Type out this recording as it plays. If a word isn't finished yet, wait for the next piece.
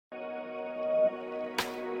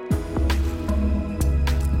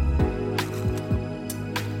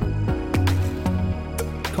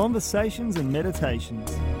Conversations and Meditations.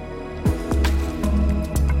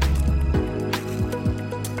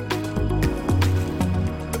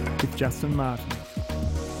 With Justin Martin.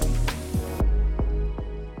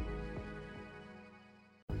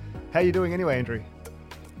 How are you doing anyway, Andrew?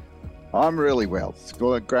 I'm really well. It's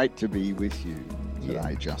great to be with you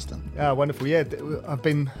today, Justin. Wonderful. Yeah, I've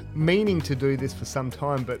been meaning to do this for some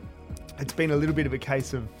time, but it's been a little bit of a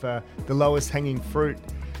case of the lowest hanging fruit.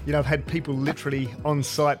 You know, I've had people literally on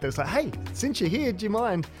site that's like, hey, since you're here, do you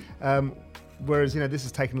mind? Whereas, you know, this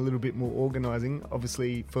has taken a little bit more organising.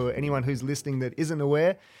 Obviously, for anyone who's listening that isn't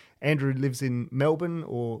aware, Andrew lives in Melbourne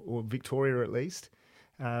or Victoria at least.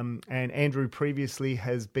 And Andrew previously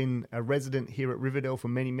has been a resident here at Riverdale for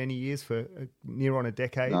many, many years, for near on a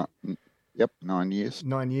decade. 9 years.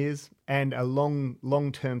 9 years, and a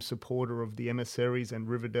long-term supporter of the emissaries and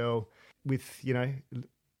Riverdale with, you know,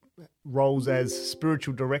 roles as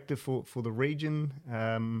spiritual director for the region,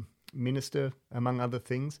 minister, among other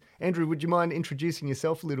things. Andrew, would you mind introducing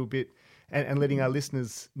yourself a little bit and letting our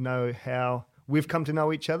listeners know how we've come to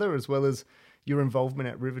know each other as well as your involvement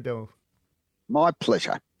at Riverdale? My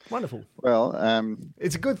pleasure. Wonderful. Well,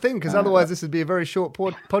 it's a good thing because otherwise this would be a very short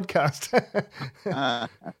podcast.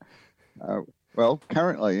 Well,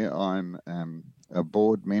 currently I'm a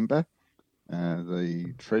board member,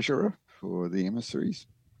 the treasurer for the emissaries,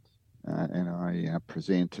 and I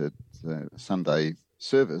present at the Sunday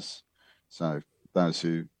service. So those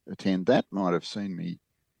who attend that might have seen me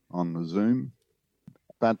on the Zoom.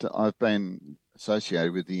 But I've been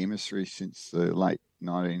associated with the emissaries since the late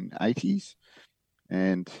 1980s.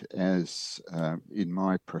 And as in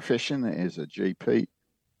my profession as a GP,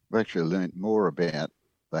 I've actually learned more about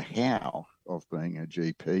the how of being a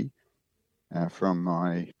GP from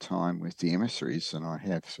my time with the emissaries than I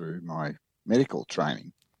have through my medical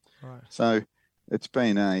training. Right. So it's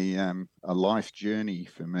been a life journey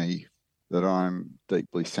for me that I'm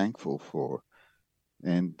deeply thankful for,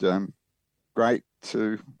 and I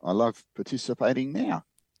love participating now.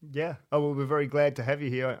 Yeah. Oh, well, we're very glad to have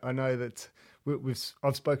you here. I know that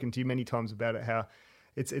I've spoken to you many times about it, how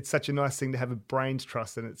it's such a nice thing to have a brains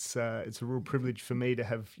trust, and it's a real privilege for me to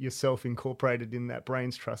have yourself incorporated in that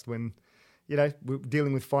brains trust when, you know, we're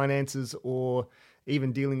dealing with finances or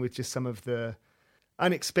even dealing with just some of the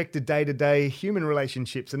unexpected day-to-day human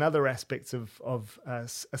relationships and other aspects of a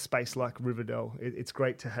space like Riverdale. It's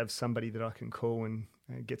great to have somebody that I can call and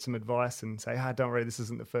get some advice and say, don't worry, this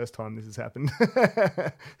isn't the first time this has happened.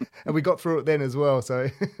 And we got through it then as well. So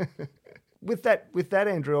with that,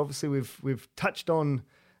 Andrew, obviously we've touched on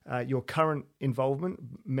your current involvement,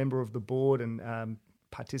 member of the board and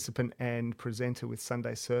participant and presenter with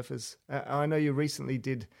Sunday Surfers. I know you recently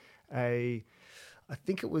did I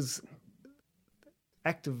think it was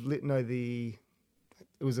it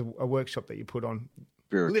was a workshop that you put on.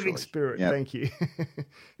 Living Spirit, yep. Thank you.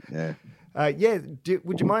 Yeah.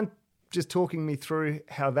 Would you mind just talking me through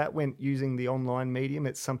how that went using the online medium?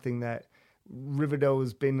 It's something that Riverdale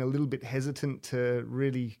has been a little bit hesitant to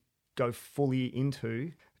really go fully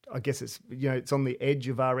into. I guess it's on the edge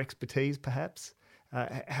of our expertise, perhaps.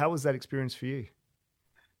 How was that experience for you?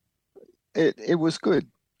 It was good,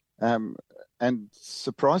 and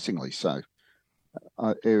surprisingly so.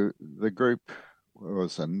 The group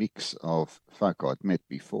was a mix of folk I'd met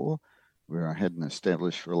before, where I had an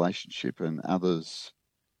established relationship, and others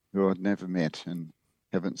who I'd never met and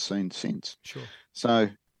haven't seen since. Sure. So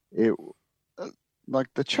like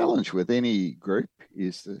the challenge with any group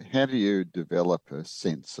is that how do you develop a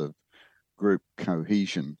sense of group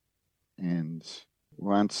cohesion and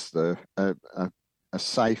once a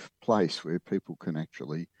safe place where people can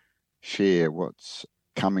actually share what's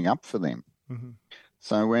coming up for them. Mm-hmm.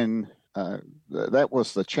 So when that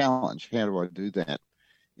was the challenge, how do I do that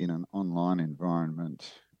in an online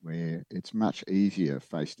environment where it's much easier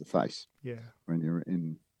face to face? Yeah. When you're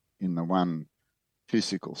in the one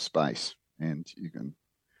physical space and you can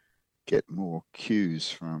get more cues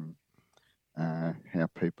from how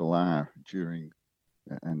people are during,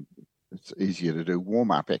 and it's easier to do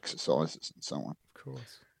warm-up exercises and so on. Of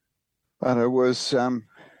course. But it was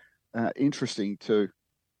interesting to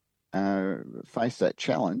face that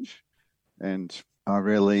challenge, and I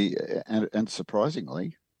really, and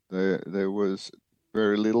surprisingly, there was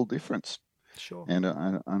very little difference. Sure. And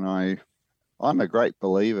I'm a great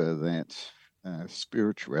believer that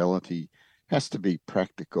spirituality has to be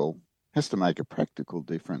practical, has to make a practical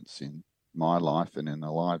difference in my life and in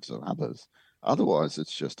the lives of others. Otherwise,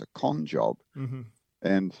 it's just a con job. Mm-hmm.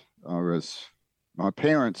 And my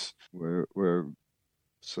parents were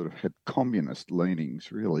sort of had communist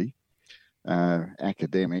leanings, really.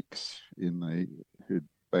 Academics who'd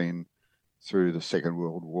been through the Second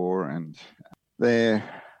World War, and they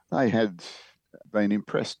had been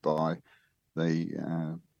impressed by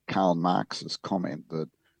the Karl Marx's comment that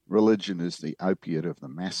religion is the opiate of the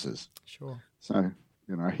masses. Sure. So,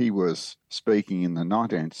 he was speaking in the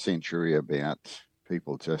 19th century about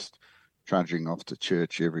people just trudging off to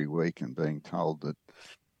church every week and being told that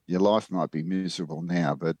your life might be miserable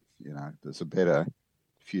now, but, there's a better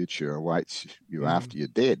future awaits you after you're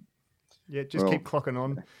dead. Yeah, just keep clocking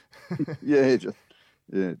on.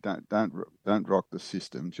 Don't rock the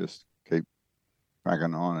system. Just keep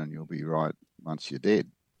plugging on and you'll be right once you're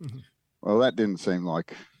dead. Mm-hmm. Well, that didn't seem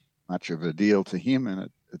like much of a deal to him, and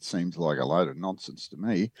it seems like a load of nonsense to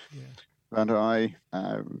me. Yeah. But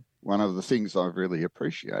one of the things I've really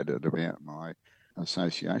appreciated about my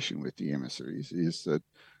association with the emissaries is that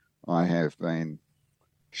I have been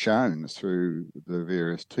shown through the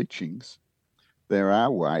various teachings there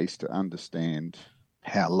are ways to understand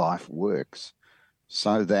how life works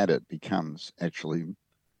so that it becomes actually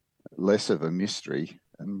less of a mystery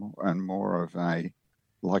and more of a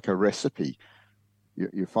recipe.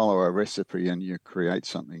 You follow a recipe and you create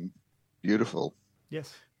something beautiful.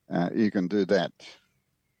 Yes. You can do that.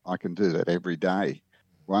 I can do that every day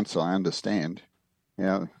once I understand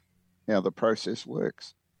how the process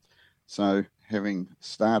works. So having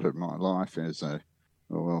started my life as I'd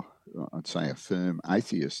say a firm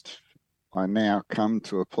atheist, I now came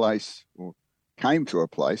to a place of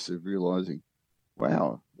realizing,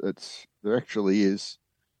 wow, there actually is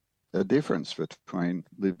a difference between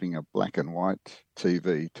living a black and white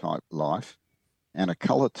TV type life and a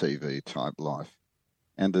color TV type life.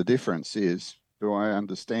 And the difference is, do I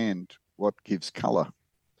understand what gives color?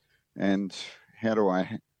 And how do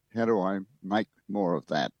I make more of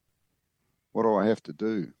that? What do I have to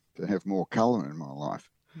do to have more color in my life?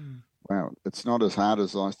 Wow, it's not as hard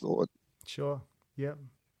as I thought. Sure. Yeah.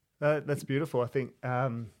 That's beautiful. I think I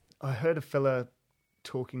heard a fella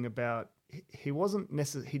talking about he wasn't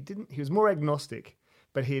necessarily, he was more agnostic,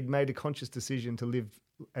 but he had made a conscious decision to live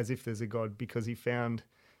as if there's a God because he found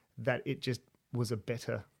that it just was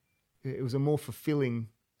it was a more fulfilling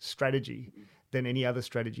strategy than any other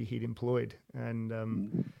strategy he'd employed.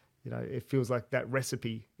 And, it feels like that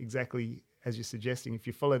recipe, exactly as you're suggesting, if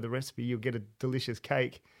you follow the recipe, you'll get a delicious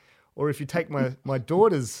cake. Or if you take my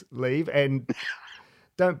daughter's leave and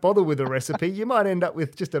don't bother with a recipe, you might end up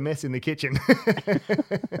with just a mess in the kitchen.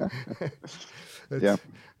 Yeah.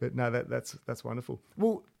 But no, that's wonderful.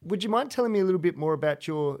 Well, would you mind telling me a little bit more about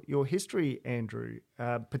your history, Andrew,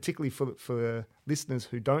 particularly for listeners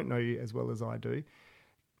who don't know you as well as I do?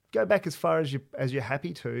 Go back as far as you're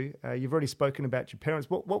happy to. You've already spoken about your parents.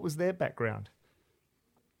 What was their background?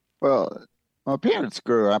 Well, my parents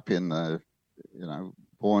grew up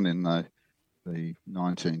born in the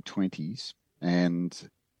 1920s, and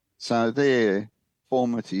so their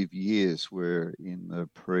formative years were in the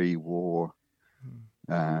pre-war,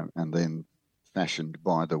 and then fashioned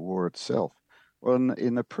by the war itself. Well,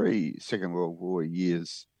 in the pre-Second World War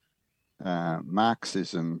years,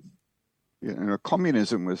 Marxism,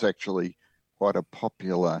 communism was actually quite a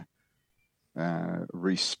popular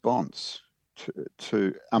response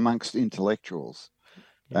to amongst intellectuals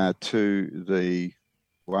to the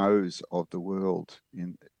woes of the world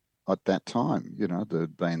at that time.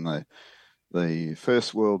 There'd been the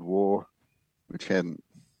First World War, which hadn't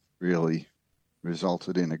really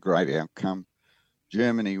resulted in a great outcome.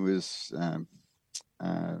 Germany was in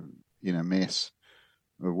a mess.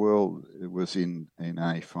 The world was in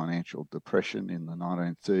a financial depression in the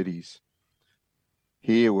 1930s.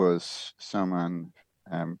 Here was someone,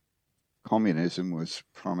 communism was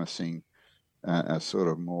promising a sort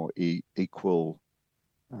of more equal,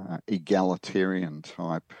 egalitarian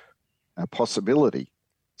type possibility.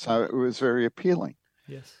 So it was very appealing.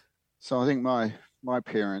 Yes. So I think my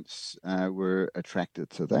parents were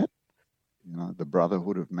attracted to that, the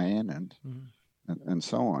brotherhood of man and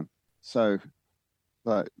so on. So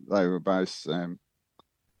they were both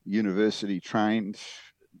university trained.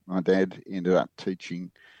 My dad ended up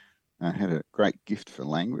teaching, had a great gift for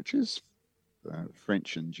languages,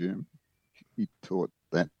 French and German. He taught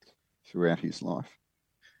that throughout his life.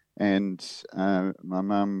 And my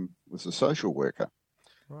mum was a social worker.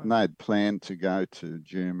 Right. And they'd planned to go to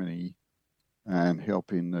Germany and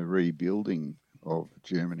help in the rebuilding of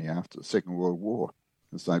Germany after the Second World War,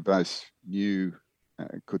 because they both knew,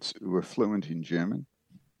 were fluent in German.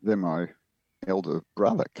 Then my elder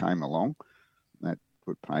brother came along. That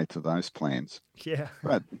put pay to those plans. Yeah.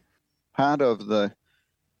 But part of the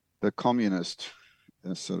communist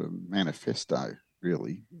sort of manifesto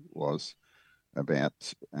really was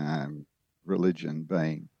about religion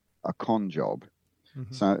being a con job.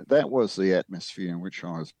 Mm-hmm. So that was the atmosphere in which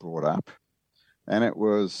I was brought up. And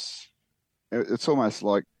it's almost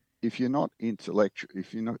like if you're not intellectual,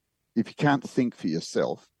 if you can't think for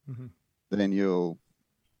yourself, Mm-hmm. then you'll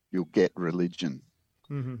get religion.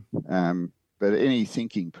 Mm-hmm. But any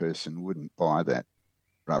thinking person wouldn't buy that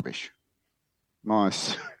rubbish. Then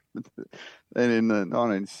in the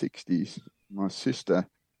 1960s, my sister,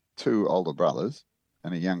 two older brothers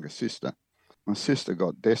and a younger sister, my sister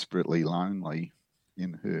got desperately lonely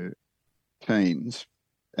in her teens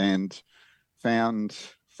and found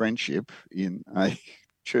friendship in a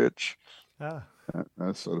church, a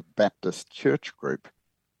sort of Baptist church group.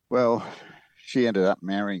 Well, she ended up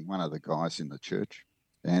marrying one of the guys in the church,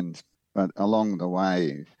 but along the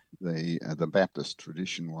way, the Baptist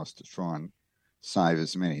tradition was to try and save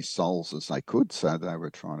as many souls as they could. So they were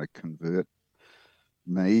trying to convert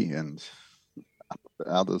me and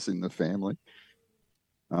others in the family.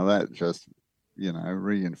 Now that just,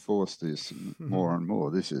 reinforced this more and more.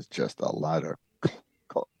 This is just a load of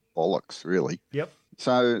bollocks, really. Yep.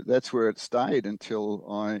 So that's where it stayed until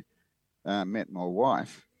I met my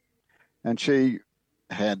wife, and she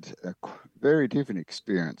had a very different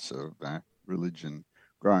experience of religion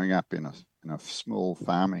growing up in a small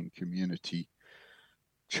farming community.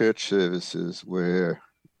 Church services were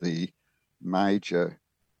the major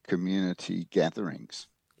community gatherings.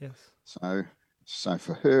 Yes. So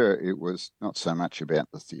for her, it was not so much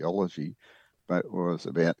about the theology, but it was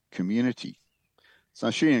about community.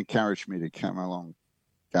 So she encouraged me to come along,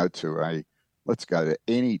 let's go to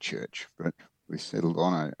any church. But we settled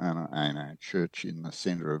on a church in the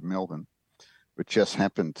centre of Melbourne, which just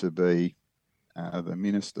happened to be, the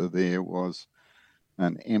minister there was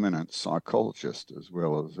an eminent psychologist as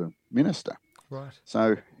well as a minister. Right.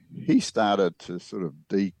 So he started to sort of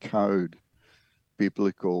decode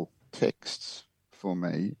biblical texts for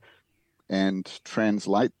me and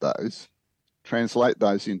translate those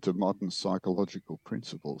into modern psychological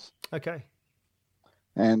principles. Okay.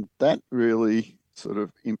 And that really sort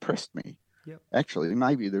of impressed me. Yep. Actually,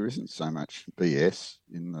 maybe there isn't so much BS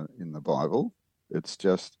in the Bible. It's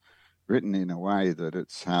just written in a way that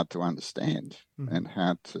it's hard to understand and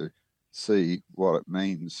hard to see what it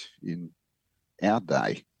means in our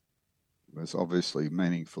day. It was obviously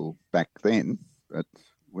meaningful back then, but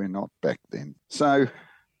we're not back then. So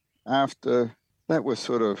after that was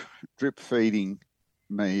sort of drip feeding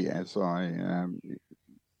me as I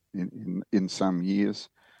in some years.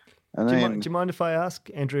 And do you mind if I ask,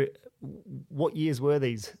 Andrew, what years were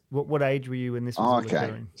these? What age were you when this was all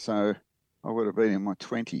occurring? So I would have been in my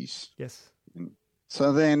 20s. Yes.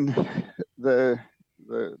 So then the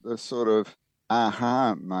sort of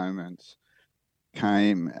aha moment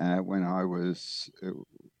came when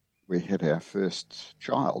we had our first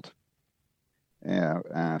child.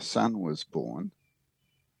 Our son was born,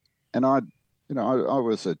 and I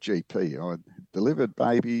was a GP. I delivered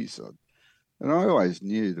babies, and I always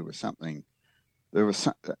knew there was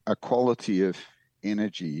a quality of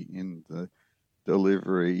energy in the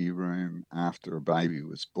delivery room after a baby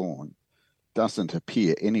was born. Doesn't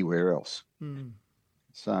appear anywhere else.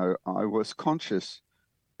 So I was conscious,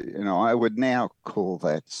 I would now call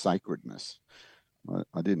that sacredness.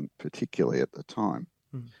 I didn't particularly at the time.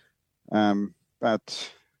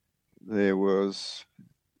 But there was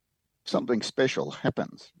something special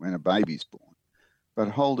happens when a baby's born. But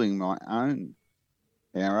holding our own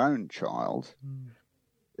child,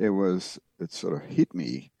 it sort of hit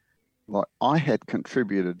me like I had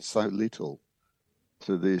contributed so little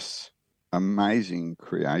to this amazing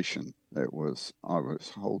creation that I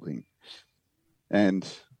was holding. And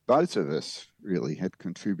both of us really had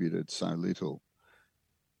contributed so little.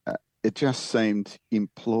 It just seemed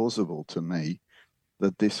implausible to me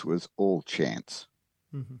that this was all chance.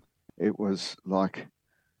 It was like,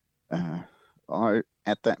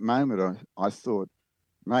 at that moment, I thought,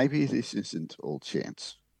 maybe this isn't all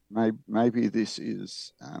chance. Maybe this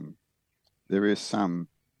is, there is some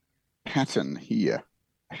pattern here.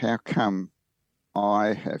 How come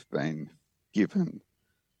I have been given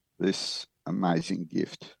this amazing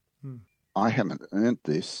gift? I haven't earned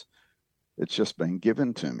this. It's just been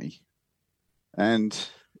given to me. And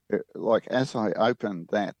as I opened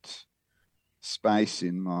that space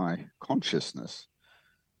in my consciousness,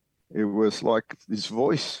 it was like this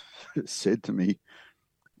voice said to me,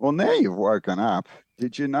 well, now you've woken up,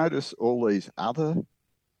 did you notice all these other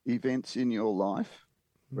events in your life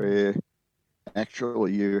where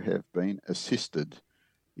actually you have been assisted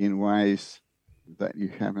in ways that you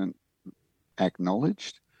haven't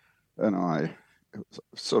acknowledged? And it was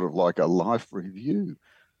sort of like a life review.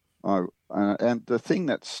 And the thing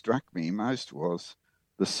that struck me most was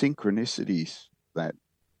the synchronicities that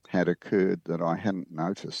had occurred that I hadn't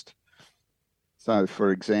noticed. So,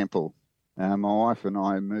 for example, my wife and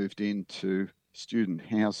I moved into student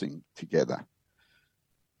housing together.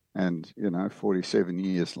 And, 47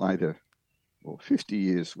 years later, or 50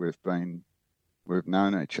 years we've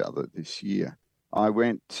known each other this year. I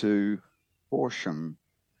went to Horsham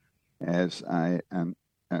as a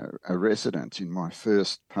resident in my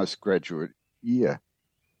first postgraduate year.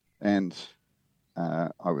 And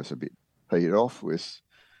I was a bit peed off with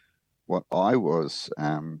what I was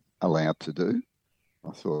allowed to do.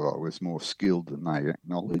 I thought I was more skilled than they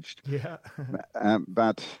acknowledged. Yeah.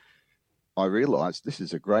 But I realised this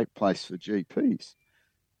is a great place for GPs.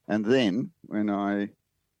 And then when I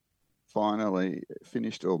finally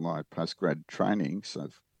finished all my postgrad training, so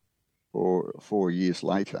 4 years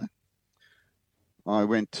later, I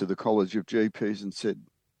went to the College of GPs and said,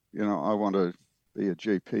 I want to be a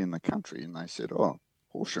GP in the country. And they said, oh,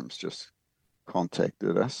 Horsham's just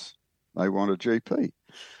contacted us. They want a GP.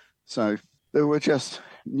 So there were just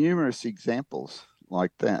numerous examples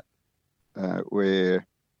like that where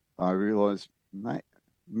I realised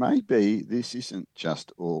maybe this isn't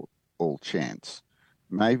just all chance.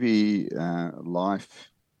 Maybe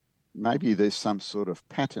maybe there's some sort of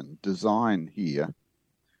pattern, design here.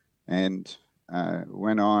 And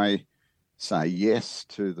when I say yes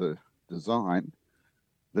to the design,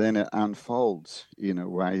 then it unfolds in a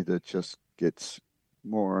way that just gets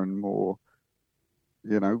more and more,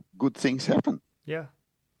 good things happen. Yeah.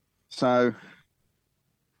 So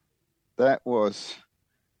that was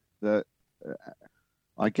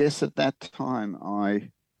I guess at that time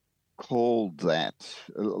I called that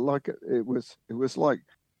like it was like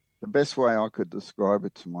the best way I could describe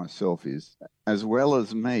it to myself is, as well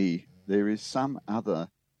as me, there is some other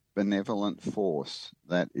benevolent force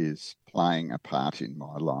that is playing a part in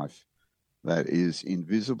my life that is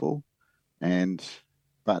invisible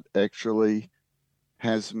but actually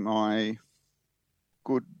has my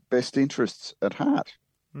best interests at heart,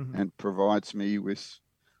 mm-hmm. and provides me with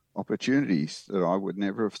opportunities that I would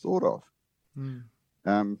never have thought of.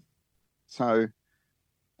 Mm. So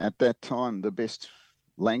at that time, the best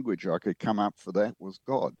language I could come up for that was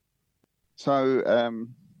God. So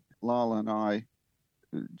Lyle and I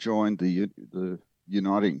joined the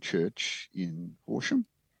Uniting Church in Horsham,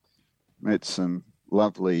 met some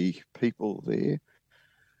lovely people there.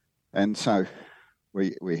 And so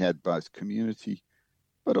we had both community,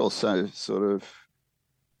 but also sort of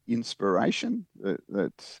inspiration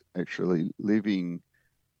that actually living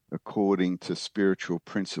according to spiritual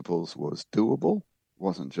principles was doable,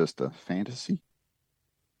 wasn't just a fantasy.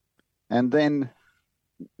 And then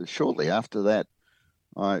shortly after that,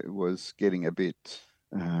 I was getting a bit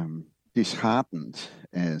disheartened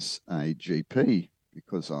as a GP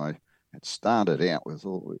because I had started out with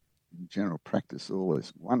all in general practice, all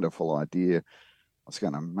this wonderful idea I was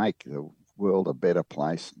going to make the world a better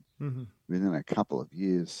place. Mm-hmm. Within a couple of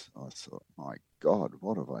years, I thought, my God,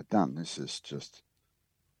 what have I done? This is just,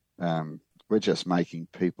 we're just making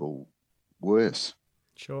people worse.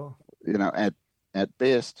 Sure. At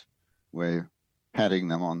best, we're patting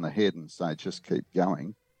them on the head and say, just keep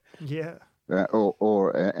going. Yeah.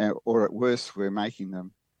 Or at worst, we're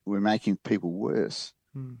making people worse.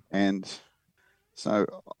 Mm. And so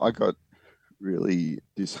I got really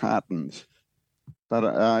disheartened. But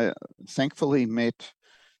I thankfully met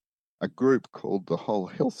a group called the Whole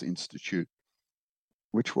Health Institute,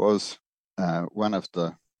 which was one of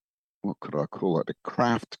the, what could I call it, a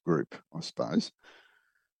craft group, I suppose,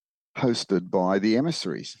 hosted by the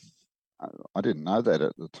emissaries. I didn't know that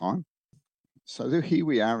at the time. So here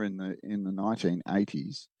we are in the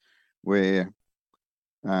 1980s, where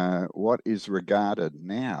what is regarded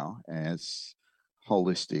now as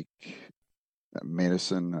holistic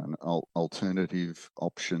medicine and alternative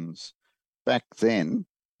options back then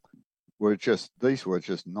these were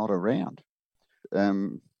just not around.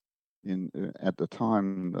 At the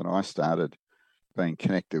time that I started being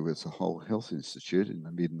connected with the Whole Health Institute in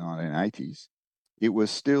the mid-1980s, it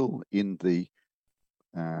was still in the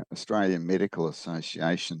Australian Medical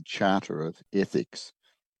Association Charter of Ethics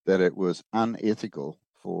that it was unethical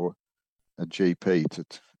for a GP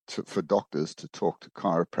for doctors to talk to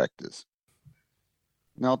chiropractors.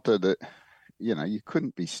 Not that you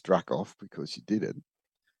couldn't be struck off because you did it,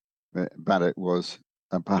 but it was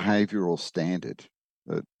a behavioural standard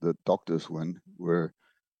that doctors were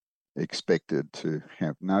expected to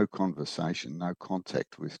have no conversation, no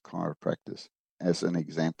contact with chiropractors, as an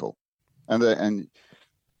example, and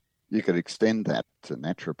you could extend that to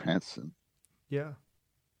naturopaths and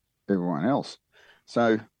everyone else.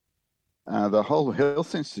 So the Whole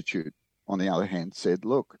Health Institute, on the other hand, said,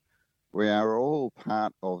 look, we are all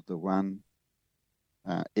part of the one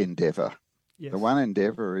endeavour. Yes. The one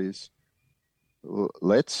endeavour is,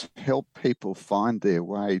 let's help people find their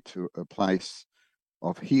way to a place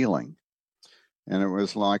of healing. And it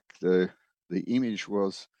was like the image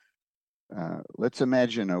was, let's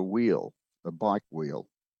imagine a wheel, a bike wheel,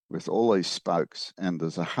 with all these spokes, and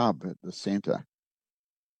there's a hub at the centre.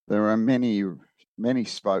 There are many, many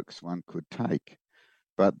spokes one could take,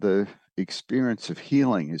 but the experience of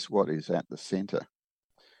healing is what is at the centre.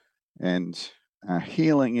 And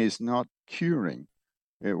healing is not curing.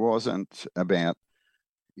 It wasn't about,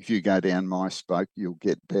 if you go down my spoke, you'll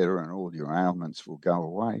get better and all your ailments will go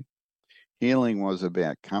away. Healing was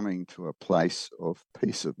about coming to a place of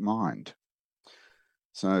peace of mind.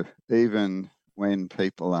 So even when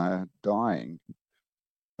people are dying,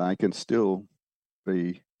 they can still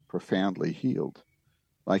be profoundly healed.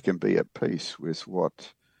 They can be at peace with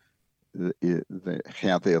what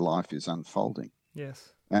how their life is unfolding.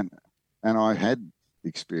 Yes. And I had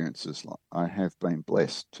experiences like, I have been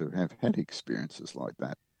blessed to have had experiences like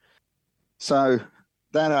that. So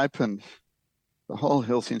that opened, the whole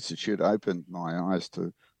Health Institute opened my eyes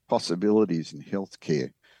to possibilities in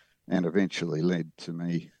healthcare, and eventually led to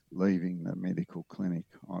me leaving the medical clinic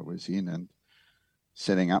I was in and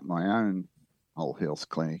setting up my own whole health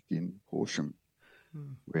clinic in Horsham,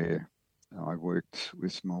 where I worked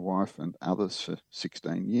with my wife and others for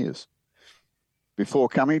 16 years before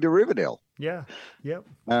coming to Riverdale. Yeah, yep.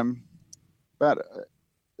 But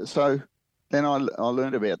so then I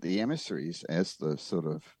learned about the emissaries as the sort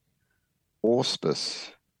of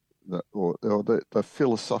auspice, or the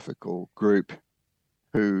philosophical group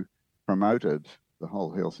who promoted the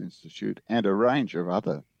whole Health Institute and a range of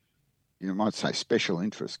other, you might say, special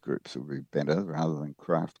interest groups would be better rather than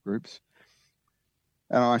craft groups.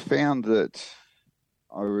 And I found that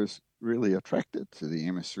I was really attracted to the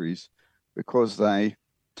emissaries because they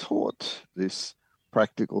taught this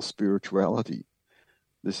practical spirituality.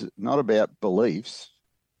 This is not about beliefs.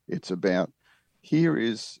 It's about, here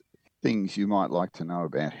is things you might like to know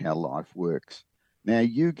about how life works. Now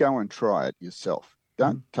you go and try it yourself.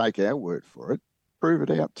 Don't take our word for it. Prove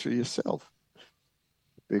it out to yourself,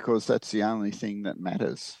 because that's the only thing that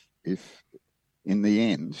matters. If in the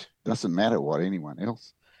end, it doesn't matter what anyone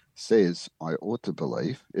else says I ought to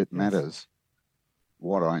believe, it matters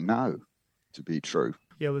what I know to be true.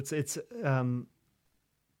 Yeah, it's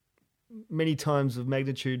many times of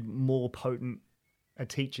magnitude more potent a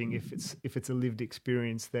teaching if it's a lived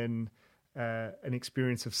experience than an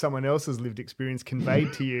experience of someone else's lived experience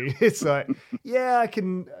conveyed to you. It's like, yeah, I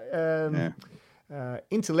can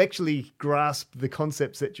intellectually grasp the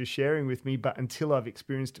concepts that you're sharing with me, but until I've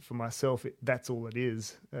experienced it for myself, that's all it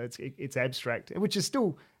is. It's abstract, which is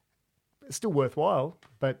still worthwhile,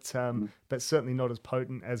 but certainly not as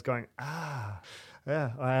potent as going,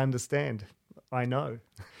 yeah, I understand, I know.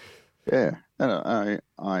 Yeah, and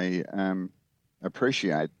I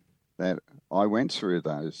appreciate that I went through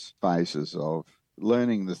those phases of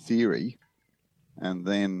learning the theory and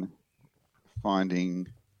then finding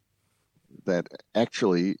that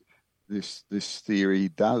actually this theory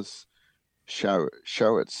does show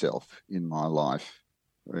itself in my life.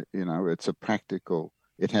 You know, it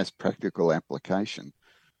has practical application.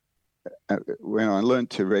 When I learned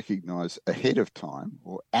to recognize ahead of time,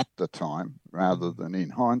 or at the time rather than in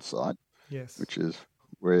hindsight, yes, which is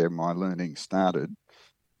where my learning started.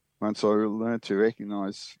 Once I learned to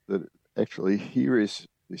recognize that actually here is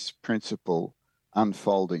this principle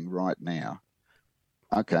unfolding right now.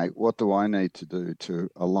 Okay, what do I need to do to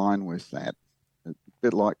align with that? A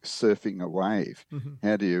bit like surfing a wave.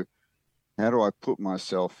 How do I put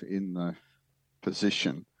myself in the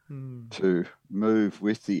position to move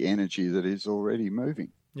with the energy that is already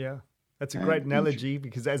moving? Yeah, that's a great analogy,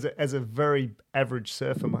 because as a very average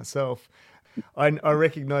surfer myself, I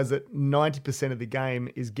recognize that 90% of the game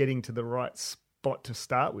is getting to the right spot to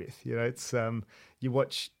start with. You know, it's you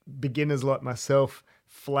watch beginners like myself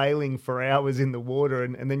flailing for hours in the water,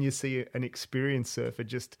 and then you see an experienced surfer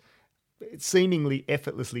just seemingly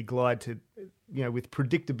effortlessly glide to, you know, with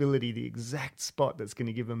predictability, the exact spot that's going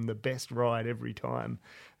to give them the best ride every time.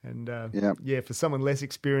 And for someone less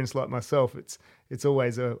experienced like myself, it's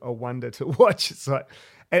always a wonder to watch. It's like,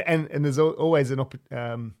 and there's always a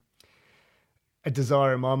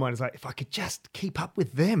desire in my mind. Is like, if I could just keep up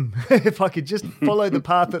with them, if I could just follow the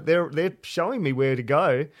path that they're showing me where to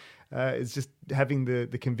go. It's just having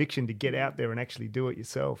the conviction to get out there and actually do it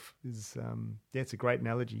yourself is, it's a great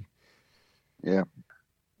analogy. Yeah.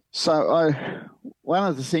 So one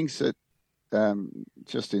of the things that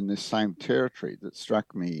just in this same territory that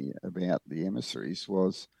struck me about the emissaries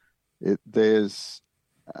was there's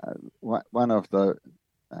one of the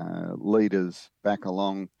leaders back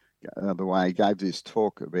along the way gave this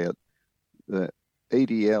talk about the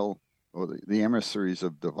EDL, or the emissaries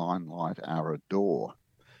of divine light, are a door.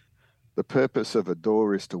 The purpose of a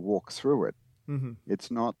door is to walk through it. Mm-hmm.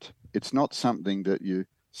 It's not something that you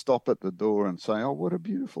stop at the door and say, "Oh, what a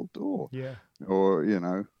beautiful door," Yeah.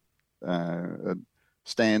 or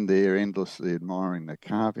stand there endlessly admiring the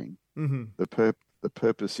carving. Mm-hmm. The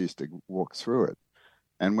purpose is to walk through it,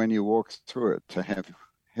 and when you walk through it, to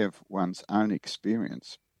have one's own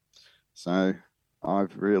experience. So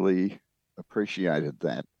I've really appreciated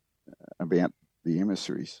that about the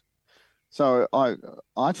emissaries. So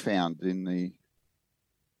I found in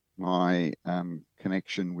my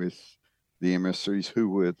connection with the emissaries, who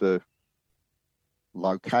were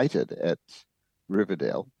located at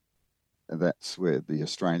Riverdale. That's where the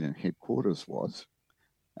Australian headquarters was,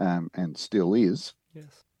 and still is.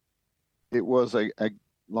 Yes. It was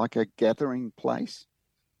like a gathering place.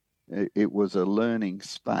 It was a learning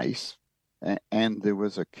space, and there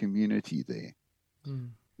was a community there.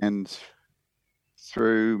 Mm. And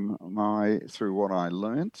through what I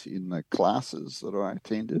learnt in the classes that I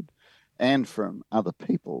attended, and from other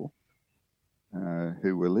people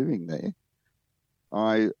who were living there,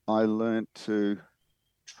 I learnt to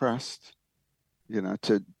trust,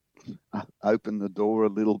 to open the door a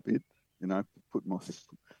little bit, put my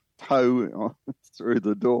toe through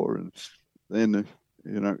the door, and then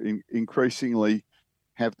increasingly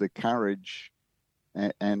have the courage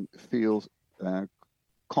and feel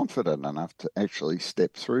confident enough to actually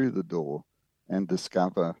step through the door and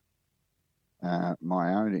discover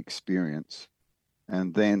my own experience.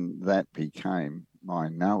 And then that became my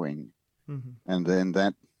knowing. Mm-hmm. And then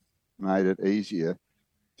that made it easier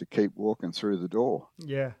to keep walking through the door.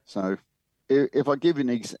 Yeah. So if I give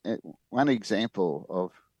you one example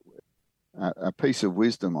of a piece of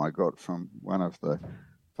wisdom I got from one of the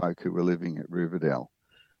folk who were living at Riverdale.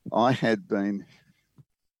 I had been,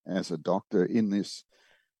 as a doctor, in this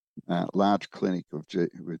large clinic with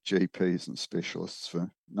GPs and specialists for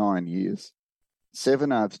 9 years.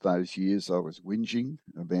 7 of those years I was whinging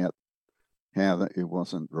about how it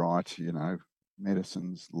wasn't right,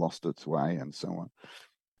 medicine's lost its way and so on.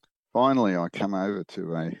 Finally, I come over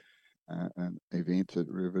to an event at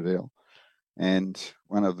Riverdale, and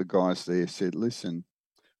one of the guys there said, "Listen,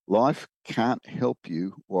 life can't help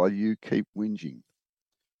you while you keep whinging.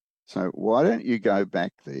 So why don't you go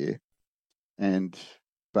back there and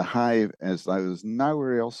behave as though there's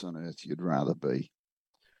nowhere else on earth you'd rather be,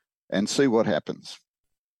 and see what happens."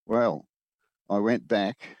 Well, I went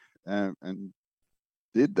back and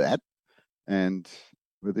did that, and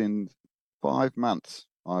within 5 months,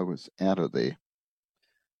 I was out of there.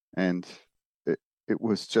 And it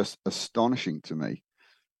was just astonishing to me.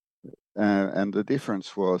 And the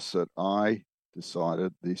difference was that I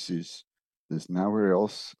decided there's nowhere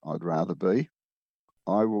else I'd rather be.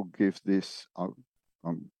 I will give this,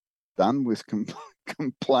 I'm done with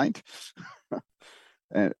complaint.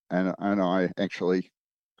 and I actually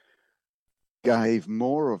gave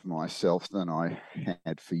more of myself than I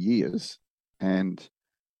had for years. And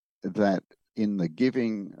that in the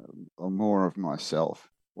giving more of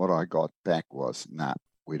myself, what I got back was, "Nah,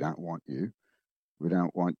 we don't want you. We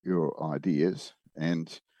don't want your ideas."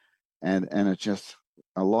 And it just,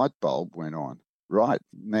 a light bulb went on. Right,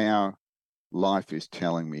 now life is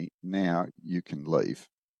telling me, now you can leave.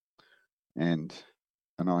 And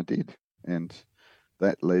I did. And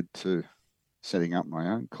that led to setting up my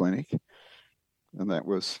own clinic. And that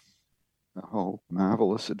was a whole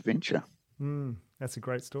marvelous adventure. That's a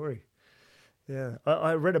great story. Yeah.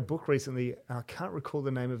 I read a book recently. I can't recall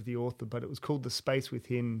the name of the author, but it was called The Space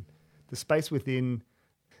Within. The Space Within.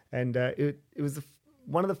 And it was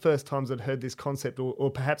one of the first times I'd heard this concept,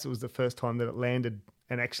 or perhaps it was the first time that it landed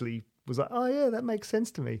and actually was like, oh yeah, that makes sense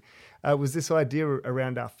to me. Was this idea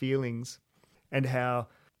around our feelings, and how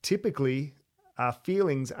typically our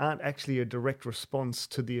feelings aren't actually a direct response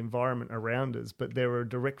to the environment around us, but they're a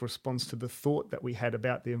direct response to the thought that we had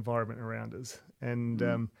about the environment around us. And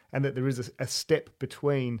that there is a step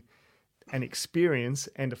between an experience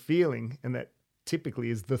and a feeling, and that typically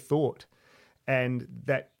is the thought. And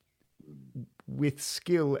that with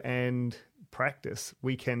skill and practice,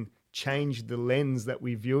 we can change the lens that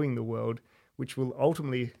we're viewing the world, which will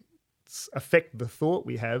ultimately affect the thought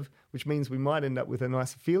we have, which means we might end up with a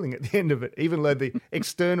nicer feeling at the end of it, even though the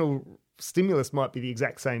external stimulus might be the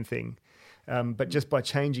exact same thing. But just by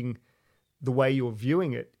changing the way you're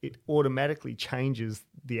viewing it, it automatically changes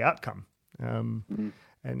the outcome. And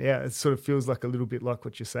yeah, it sort of feels like a little bit like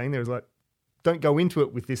what you're saying there, is like, don't go into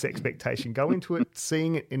it with this expectation. Go into it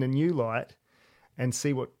seeing it in a new light, and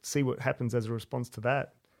see what happens as a response to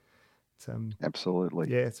that. It's,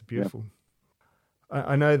 Absolutely. Yeah, it's beautiful. Yep.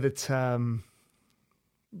 I know that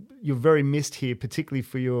you're very missed here, particularly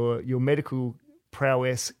for your medical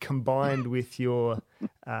prowess combined with your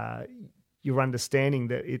understanding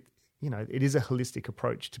that it is a holistic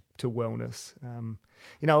approach to wellness.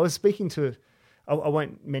 I was speaking to, I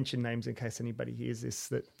won't mention names in case anybody hears this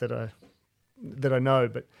that I know,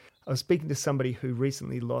 but I was speaking to somebody who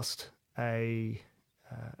recently lost a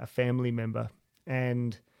family member,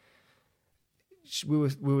 and we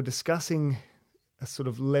were discussing a sort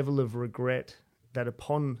of level of regret that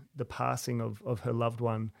upon the passing of her loved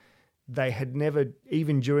one, they had never,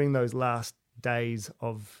 even during those last days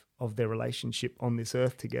of their relationship on this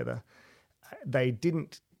earth together, they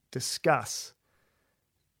didn't discuss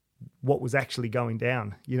what was actually going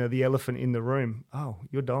down. The elephant in the room. Oh,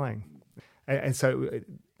 you're dying. And so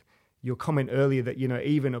your comment earlier that,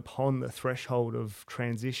 even upon the threshold of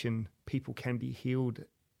transition, people can be healed.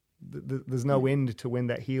 There's no end to when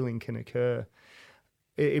that healing can occur.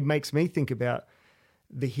 It makes me think about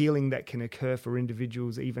the healing that can occur for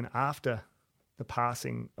individuals even after the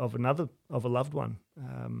passing of a loved one.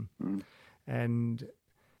 And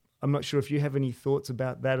I'm not sure if you have any thoughts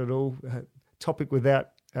about that at all. Topic without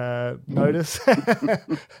notice.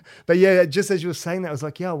 But yeah, just as you were saying that, I was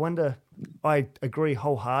like, I wonder, I agree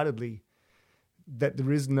wholeheartedly that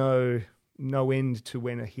there is no end to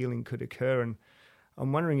when a healing could occur. And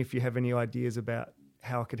I'm wondering if you have any ideas about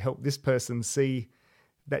how I could help this person see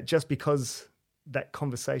that just because that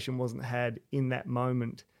conversation wasn't had in that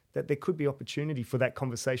moment, that there could be opportunity for that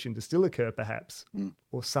conversation to still occur perhaps,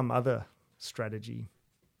 or some other strategy.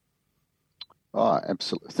 Oh,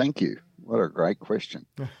 absolutely. Thank you. What a great question.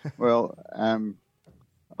 Well,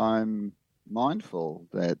 I'm mindful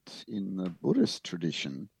that in the Buddhist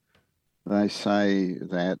tradition, they say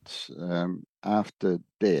that after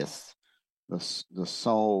death, the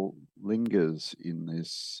soul lingers in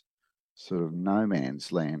this sort of no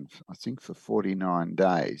man's land, I think for 49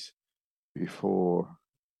 days before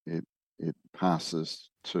it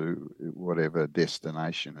passes to whatever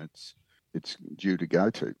destination it's due to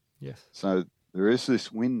go to. Yes. So there is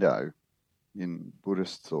this window in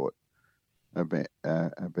Buddhist thought about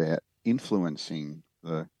influencing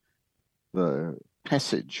the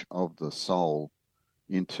passage of the soul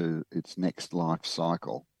into its next life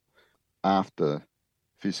cycle after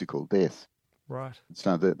physical death. Right.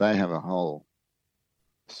 So that they have a whole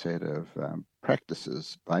set of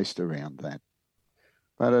practices based around that.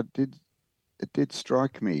 But it did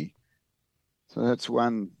strike me. So that's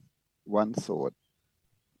one thought.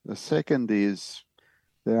 The second is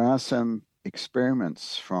there are some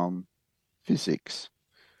experiments from physics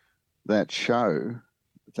that show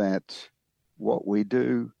that what we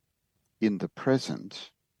do in the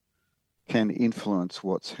present can influence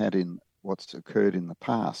what's occurred in the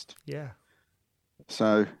past. Yeah.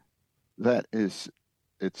 So it's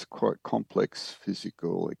quite complex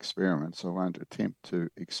physical experiments. I won't attempt to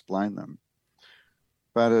explain them,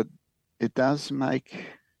 but it does make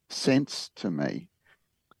sense to me,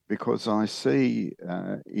 because I see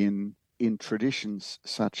in traditions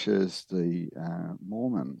such as the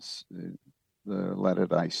Mormons, the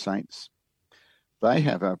Latter-day Saints, they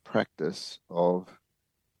have a practice of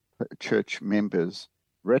church members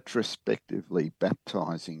retrospectively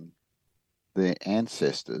baptizing their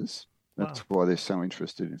ancestors. That's why they're so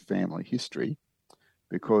interested in family history,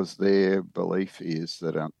 because their belief is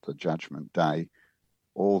that at the Judgment Day,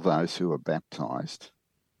 all those who are baptized,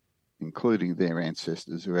 including their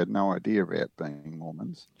ancestors who had no idea about being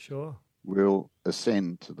Mormons, sure, will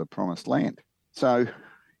ascend to the Promised Land. So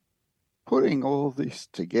putting all this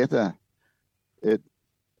together, it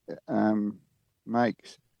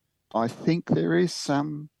makes, I think there is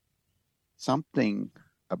something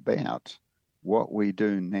about what we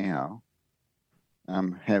do now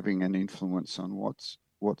having an influence on what's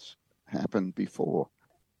happened before.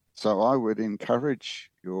 So I would encourage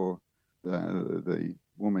the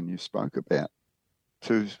woman you spoke about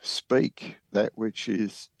to speak that which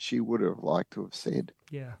is she would have liked to have said.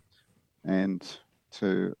 Yeah. And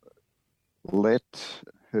to let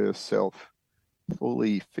herself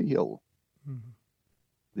fully feel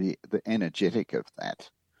the energetic of that.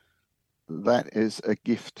 That is a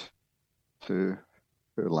gift to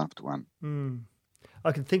her loved one.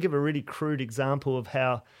 I can think of a really crude example of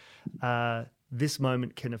how this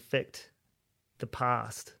moment can affect the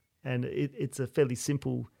past. And it's a fairly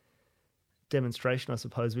simple demonstration, I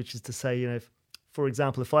suppose, which is to say, for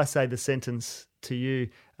example, if I say the sentence to you,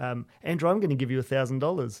 Andrew, I'm going to give you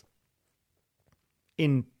 $1,000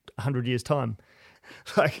 in 100 years' time.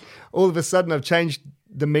 Like all of a sudden I've changed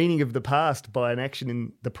the meaning of the past by an action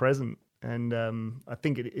in the present. And I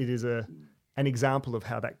think it is an example of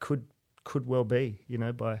how that could well be.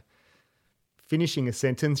 By finishing a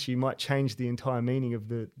sentence, you might change the entire meaning of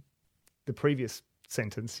the previous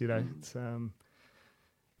sentence. It's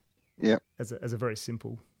as a very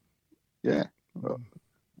simple. Yeah, well,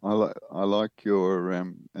 I like your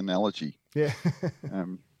analogy. Yeah,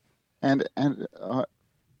 and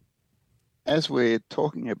as we're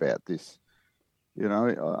talking about this,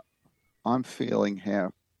 I'm feeling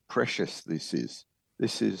how precious this is.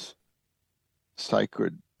 This is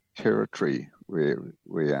sacred territory where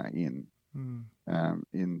we are in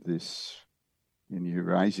you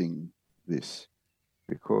raising this,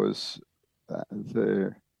 because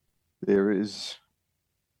there is,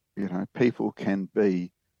 people can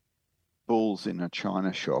be bulls in a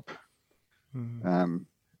china shop,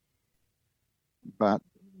 but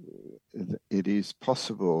it is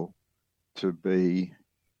possible to be,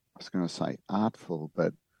 I was going to say artful,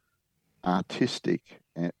 but artistic,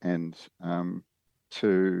 and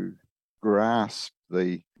to grasp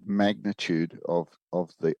the magnitude of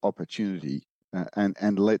the opportunity,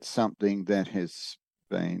 and let something that has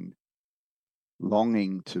been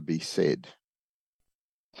longing to be said,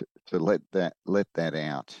 to let that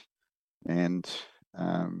out. And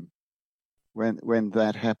when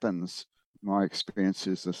that happens, my experience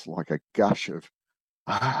is just like a gush of,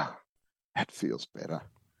 that feels better.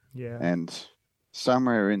 Yeah. And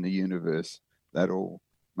somewhere in the universe, that all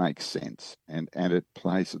makes sense, and it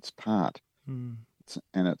plays its part. And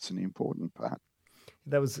it's an important part.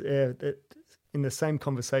 That was in the same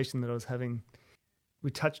conversation that I was having. We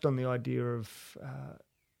touched on the idea of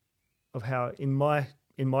how in my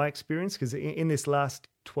experience, because in this last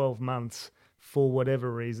 12 months, for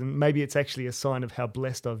whatever reason, maybe it's actually a sign of how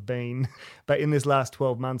blessed I've been, but in this last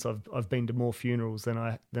 12 months, I've been to more funerals than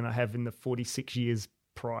I have in the 46 years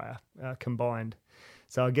prior combined.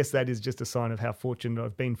 So I guess that is just a sign of how fortunate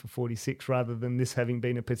I've been for 46, rather than this having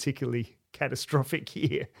been a particularly catastrophic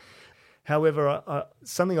year. However,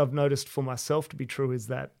 something I've noticed for myself to be true is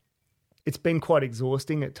that it's been quite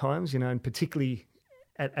exhausting at times, and particularly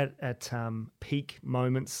at peak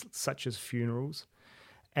moments such as funerals.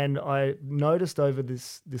 And I noticed over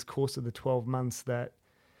this course of the 12 months that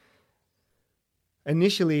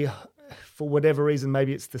initially, for whatever reason,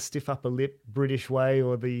 maybe it's the stiff upper lip British way,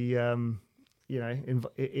 or the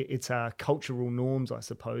it's our cultural norms, I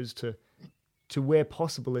suppose, to where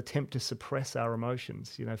possible attempt to suppress our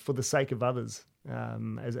emotions, for the sake of others,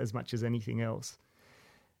 as much as anything else.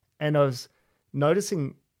 And I was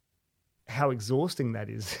noticing how exhausting that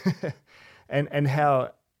is, and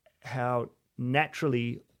how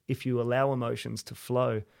naturally, if you allow emotions to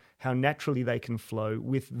flow, how naturally they can flow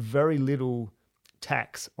with very little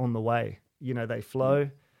tax on the way. They flow,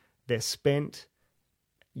 they're spent,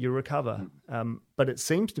 you recover. But it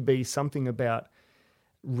seems to be something about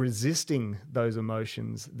resisting those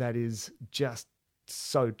emotions that is just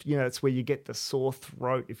so, it's where you get the sore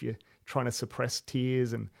throat if you're trying to suppress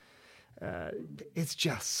tears, and it's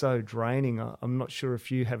just so draining. I'm not sure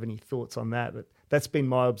if you have any thoughts on that, but that's been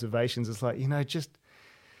my observations. It's like, just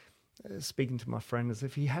speaking to my friend, is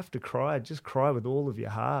if you have to cry, just cry with all of your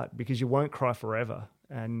heart, because you won't cry forever.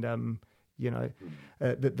 And,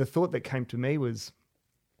 the thought that came to me was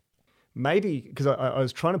maybe, because I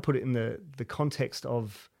was trying to put it in the context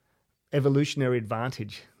of evolutionary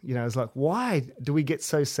advantage. It's like, why do we get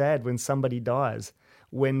so sad when somebody dies,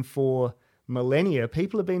 when for millennia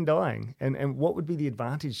people have been dying? And what would be the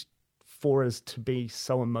advantage for us to be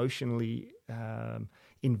so emotionally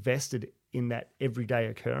invested in that everyday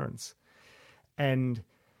occurrence? And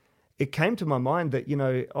it came to my mind that,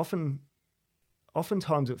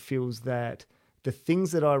 oftentimes it feels that the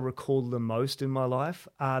things that I recall the most in my life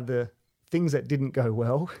are the things that didn't go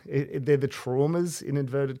well. They're the traumas, in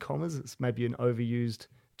inverted commas. It's maybe an overused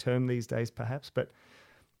term these days, perhaps, but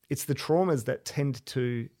it's the traumas that tend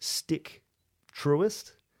to stick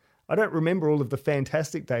truest. I don't remember all of the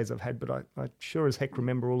fantastic days I've had, but I sure as heck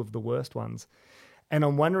remember all of the worst ones. And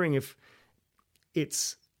I'm wondering if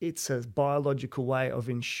it's a biological way of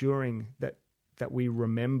ensuring that we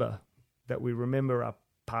remember our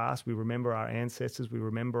past, we remember our ancestors, we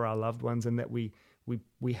remember our loved ones, and that we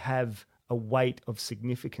have a weight of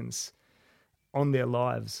significance on their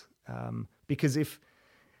lives. Because if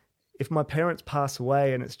my parents pass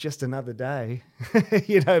away and it's just another day,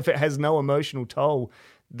 if it has no emotional toll,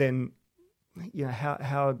 then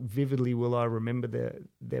how vividly will I remember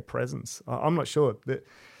their presence? I'm not sure.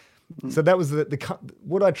 So that was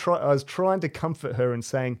what I was trying to comfort her and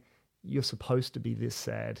saying, you're supposed to be this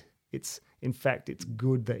sad. In fact, it's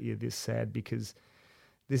good that you're this sad, because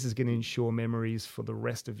this is going to ensure memories for the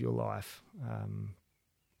rest of your life.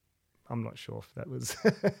 I'm not sure if that was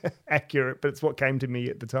accurate, but it's what came to me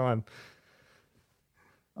at the time.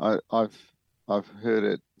 I've heard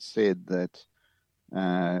it said that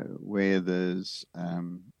where there's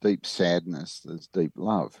deep sadness, there's deep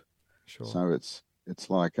love. Sure. So it's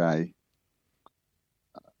like a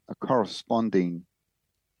corresponding.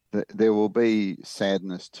 There will be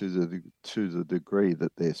sadness to the degree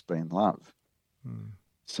that there's been love.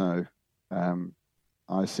 So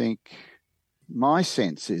I think my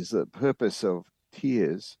sense is the purpose of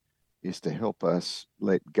tears is to help us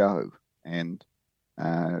let go and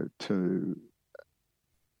to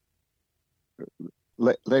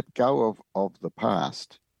let go of the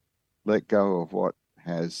past, let go of what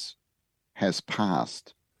has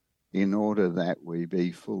passed, in order that we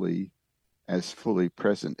be fully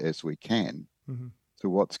present as we can to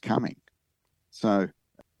what's coming. So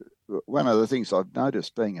one of the things I've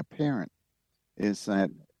noticed being a parent is that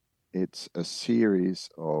it's a series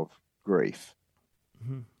of grief.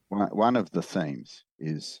 One of the themes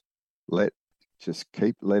is just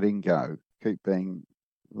keep letting go,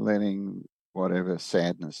 letting whatever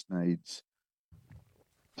sadness needs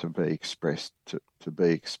to be expressed to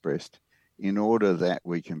be expressed, in order that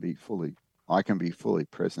I can be fully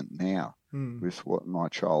present now with what my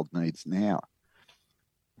child needs now.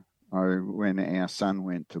 When our son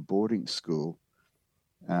went to boarding school,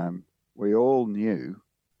 we all knew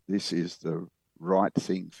this is the right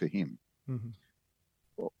thing for him.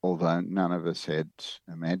 Although none of us had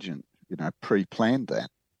imagined, pre-planned that.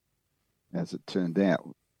 As it turned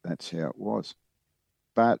out, that's how it was.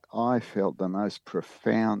 But I felt the most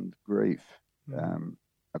profound grief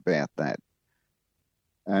about that.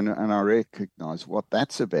 And I recognise what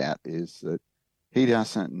that's about is that he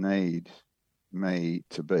doesn't need me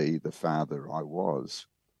to be the father I was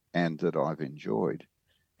and that I've enjoyed.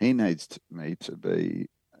 He needs me to be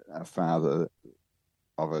a father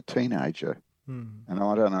of a teenager, and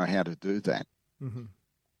I don't know how to do that.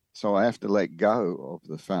 So I have to let go of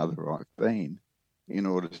the father I've been in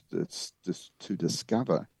order to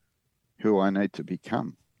discover who I need to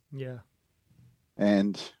become. Yeah.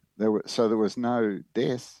 And there was no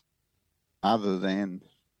death other than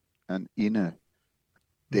an inner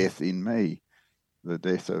death in me, the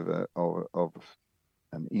death of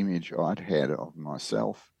an image I'd had of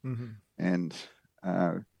myself. And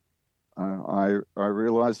I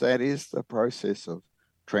realised that is the process of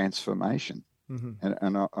transformation.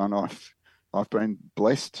 And I've been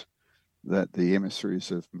blessed that the emissaries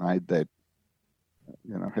have made that,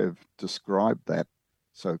 have described that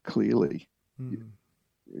so clearly.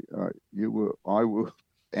 I will,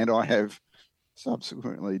 and I have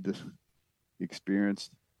subsequently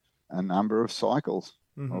experienced a number of cycles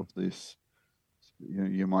of this,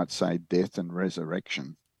 you might say, death and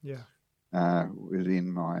resurrection. Within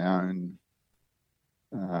my own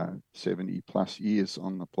 70 plus years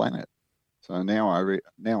on the planet. So now I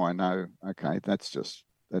know, okay, that's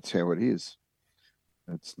how it is.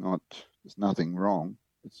 There's nothing wrong.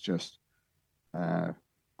 It's just I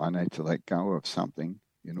need to let go of something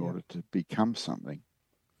in order to become something.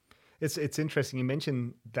 It's interesting you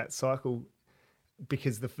mentioned that cycle,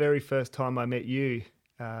 because the very first time I met you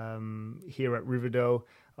here at Riverdale,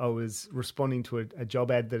 I was responding to a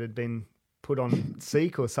job ad that had been put on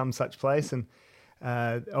Seek or some such place, and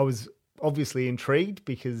I was obviously intrigued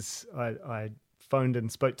because I phoned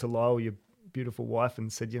and spoke to Lyle, your beautiful wife,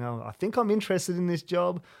 and said, I think I'm interested in this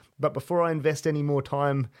job, but before I invest any more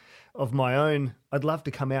time of my own, I'd love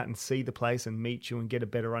to come out and see the place and meet you and get a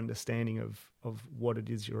better understanding of what it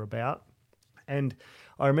is you're about. And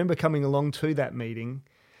I remember coming along to that meeting.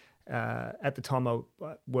 At the time I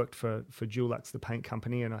worked for Dulux, the paint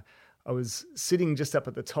company, and I was sitting just up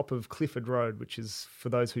at the top of Clifford Road, which is, for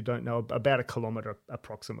those who don't know, about a kilometre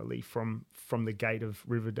approximately from the gate of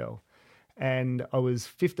Riverdale. And I was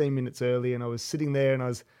 15 minutes early, and I was sitting there, and I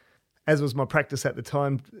was, as was my practice at the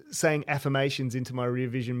time, saying affirmations into my rear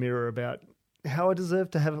vision mirror about how I deserve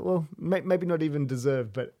to have, well, maybe not even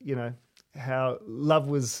deserve, but, how love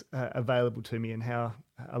was available to me and how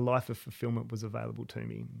a life of fulfillment was available to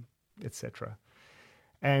me, etc.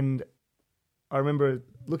 And I remember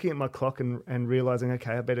looking at my clock and realising,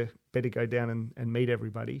 okay, I better go down and meet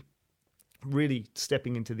everybody, really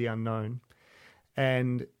stepping into the unknown.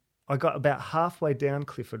 And I got about halfway down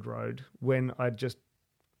Clifford Road when I just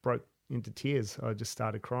broke into tears. I just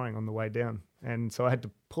started crying on the way down. And so I had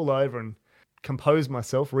to pull over and recompose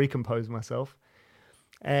myself.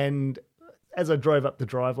 And as I drove up the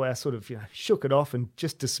driveway, I sort of shook it off and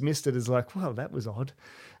just dismissed it as like, well, that was odd.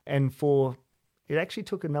 And for it actually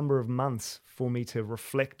took a number of months for me to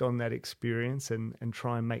reflect on that experience and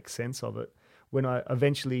try and make sense of it. When I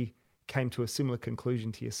eventually came to a similar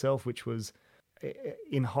conclusion to yourself, which was,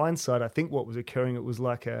 in hindsight, I think what was occurring, it was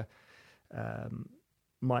like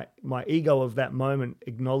my ego of that moment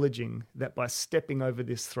acknowledging that by stepping over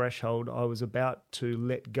this threshold, I was about to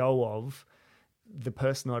let go of the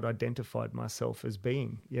person I'd identified myself as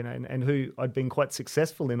being, and who I'd been quite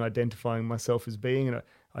successful in identifying myself as being, and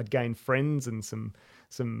I'd gained friends and some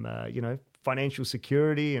financial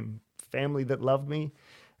security and family that loved me,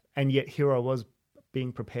 and yet here I was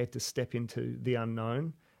being prepared to step into the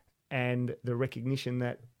unknown, and the recognition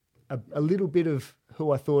that a little bit of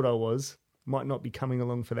who I thought I was might not be coming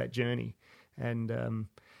along for that journey, and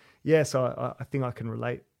so I think I can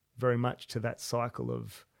relate very much to that cycle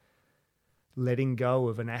of letting go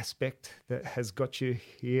of an aspect that has got you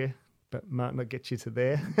here, but might not get you to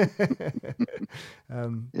there.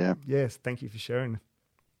 Yes, thank you for sharing.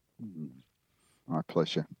 My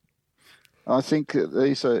pleasure. I think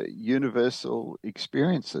these are universal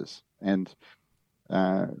experiences, and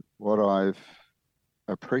what I've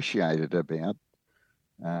appreciated about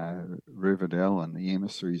Riverdale and the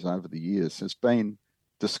emissaries over the years has been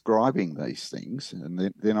describing these things, and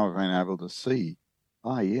then I've been able to see,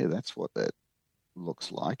 that's what that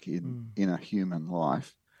looks like in a human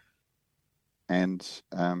life, and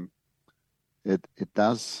it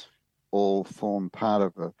does all form part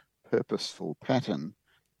of a purposeful pattern.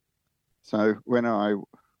 So when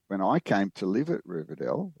I came to live at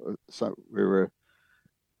Riverdale, so we were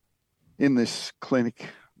in this clinic,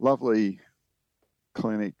 lovely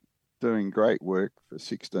clinic, doing great work for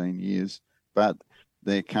 16 years, but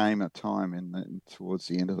there came a time towards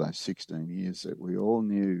the end of those 16 years that we all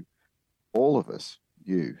of us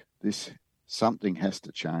knew something has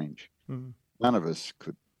to change. None of us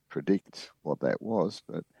could predict what that was,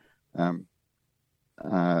 but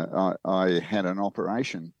I had an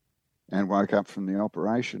operation and woke up from the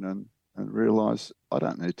operation and realised I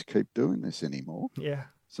don't need to keep doing this anymore. Yeah.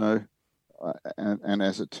 So, and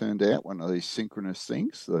as it turned out, one of these synchronous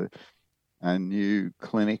things, a new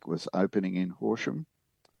clinic was opening in Horsham,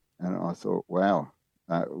 and I thought, wow,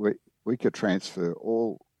 we could transfer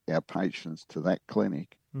all our patients to that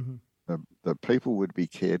clinic. The people would be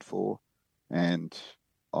cared for, and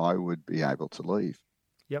I would be able to leave.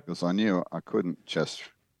 Yep. Because I knew I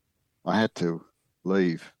had to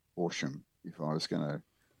leave Horsham if I was going to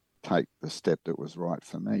take the step that was right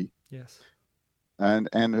for me. Yes. And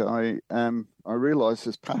I realised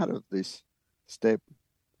as part of this step,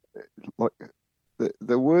 like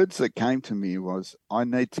the words that came to me was, I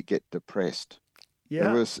need to get depressed.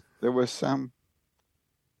 Yeah. There was some.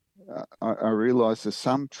 I realised there's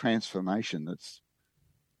some transformation that's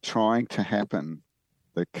trying to happen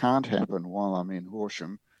that can't happen while I'm in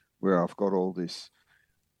Horsham, where I've got all this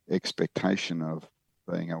expectation of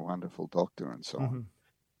being a wonderful doctor and so on.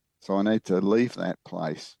 So I need to leave that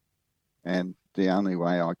place, and the only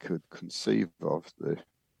way I could conceive of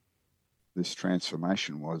this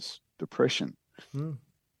transformation was depression.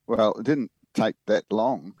 Well, it didn't take that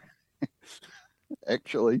long,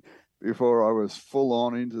 actually, before I was full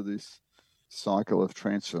on into this cycle of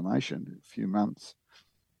transformation a few months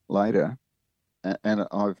later. And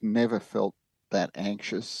I've never felt that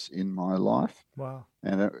anxious in my life. Wow.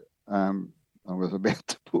 And I was about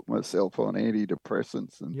to put myself on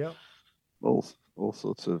antidepressants and all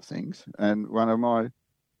sorts of things. And one of my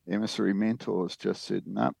emissary mentors just said,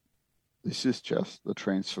 no, this is just the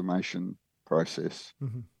transformation process.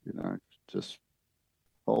 Just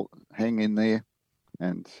hang in there.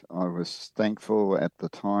 And I was thankful at the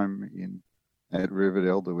time at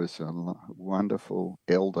Riverdale, there was a wonderful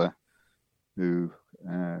elder who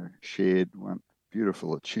shared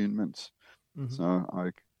beautiful attunements. So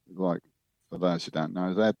for those who don't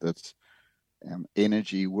know that's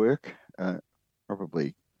energy work,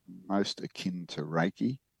 probably most akin to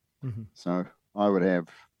Reiki. So I would have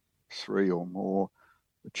 3 or more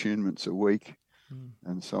attunements a week.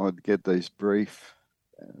 And so I'd get these brief,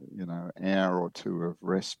 hour or two of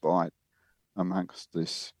respite amongst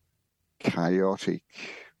this chaotic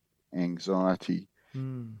anxiety.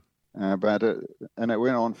 But it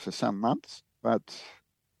went on for some months, but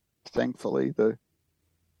thankfully the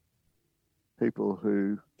people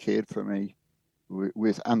who cared for me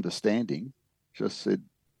with understanding just said,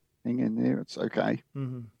 hang in there, it's okay.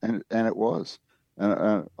 And it was.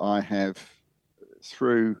 I have,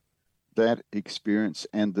 through that experience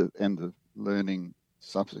and the learning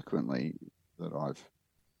subsequently that I've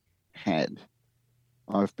had,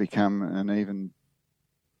 I've become an even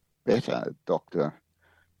better doctor.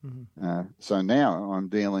 So now I'm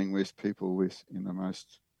dealing with people in the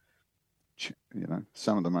most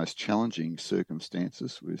some of the most challenging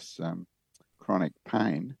circumstances with chronic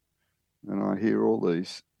pain, and I hear all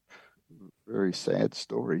these very sad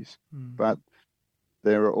stories, but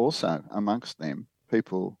there are also amongst them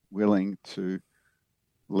people willing to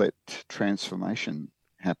let transformation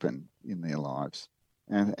happen in their lives,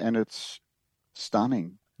 and it's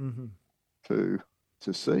stunning to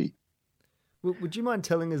see. Well, would you mind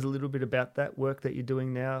telling us a little bit about that work that you're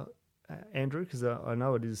doing now, Andrew? Because I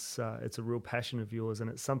know it's a real passion of yours, and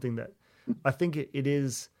it's something that I think it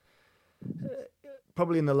is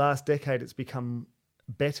probably in the last decade it's become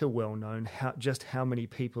better well known how many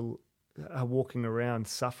people are walking around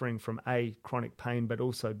suffering from A, chronic pain, but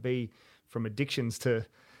also B, from addictions to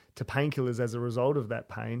painkillers as a result of that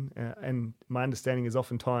pain. And my understanding is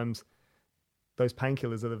oftentimes those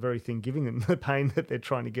painkillers are the very thing giving them the pain that they're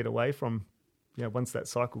trying to get away from. Once that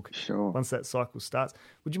cycle starts.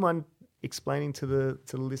 Would you mind explaining to the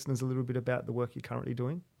listeners a little bit about the work you're currently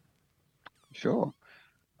doing? Sure.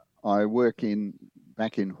 I work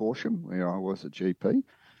back in Horsham, where I was a GP,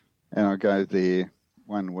 and I go there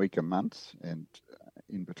 1 week a month, and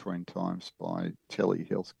in between times by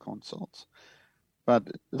telehealth consults. But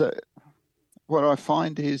what I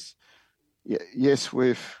find is, yes,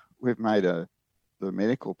 we've made the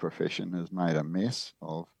medical profession has made a mess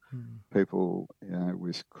of people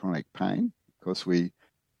with chronic pain, because we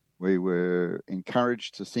were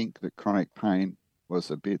encouraged to think that chronic pain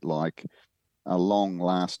was a bit like a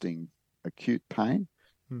long-lasting acute pain,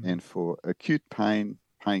 and for acute pain,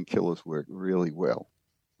 painkillers work really well.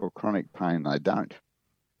 For chronic pain, they don't.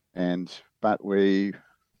 But we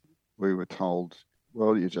were told,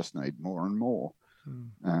 well, you just need more and more,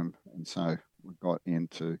 and so we got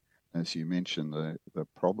into, as you mentioned, the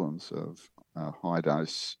problems of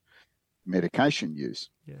high-dose medication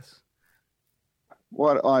use. Yes.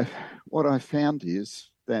 What I found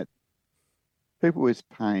is that people with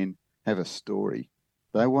pain have a story.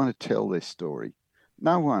 They want to tell their story.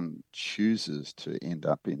 No one chooses to end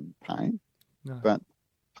up in pain, but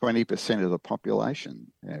 20% of the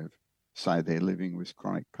population say they're living with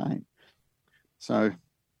chronic pain. So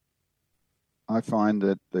I find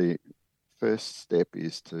that the first step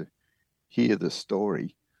is to hear the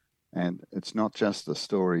story, and it's not just the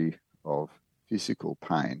story of physical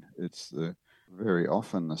pain. It's very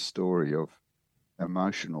often the story of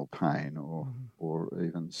emotional pain or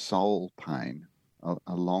even soul pain,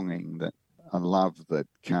 a longing, a love that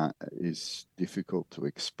is difficult to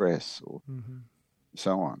express, or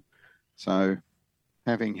so on. So,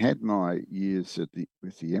 having had my years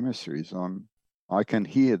with the emissaries, I can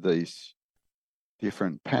hear these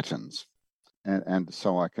different patterns, and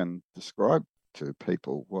so I can describe to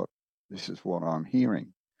people this is what I'm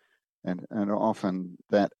hearing, and often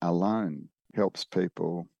that alone helps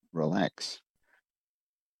people relax.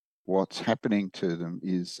 What's happening to them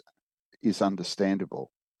is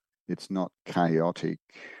understandable. It's not chaotic,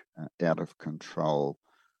 out of control,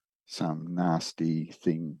 some nasty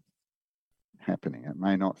thing happening. It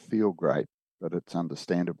may not feel great, but it's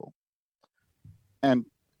understandable. And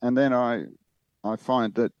then I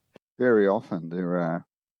find that very often there are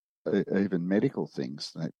even medical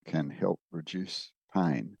things that can help reduce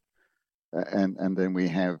pain. And then we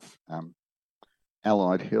have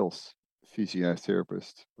allied health,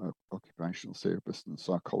 physiotherapist, occupational therapist and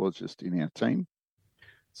psychologist in our team.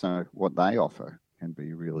 So what they offer can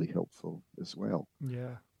be really helpful as well.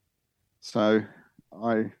 Yeah. So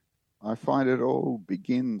I find it all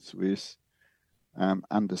begins with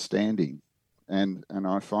understanding, and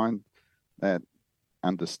I find that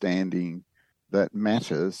understanding that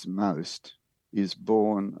matters most is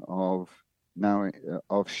born of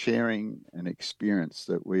sharing an experience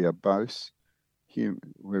that we are both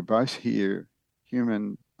we're both here,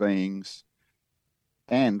 human beings,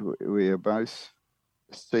 and we are both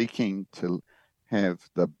seeking to have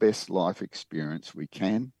the best life experience we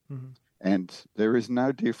can. And there is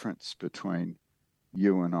no difference between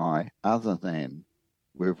you and I other than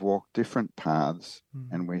we've walked different paths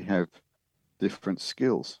and we have different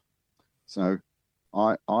skills. So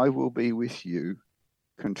I will be with you,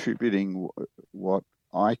 contributing what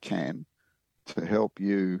I can to help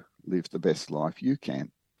you live the best life you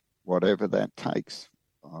can, whatever that takes.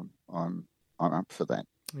 I'm up for that.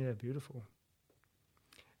 Yeah, beautiful.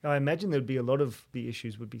 I imagine there'd be a lot of the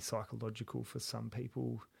issues would be psychological for some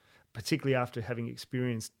people, particularly after having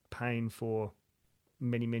experienced pain for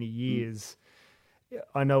many, many years.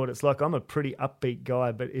 I know what it's like. I'm a pretty upbeat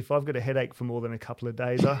guy, but if I've got a headache for more than a couple of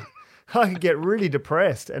days, I can get really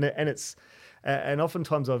depressed. And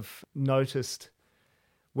oftentimes I've noticed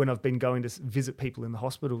when I've been going to visit people in the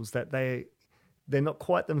hospitals that they're not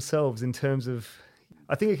quite themselves in terms of,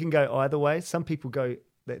 I think it can go either way. Some people go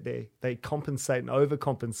that they compensate and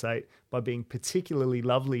overcompensate by being particularly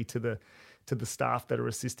lovely to the staff that are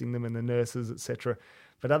assisting them and the nurses, etc.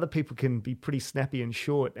 But other people can be pretty snappy and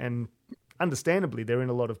short, and understandably, they're in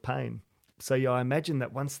a lot of pain. So yeah, I imagine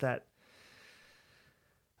that once that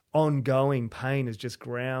ongoing pain has just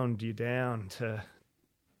ground you down to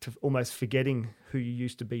almost forgetting who you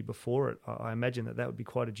used to be before it, I imagine that would be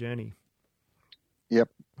quite a journey. Yep,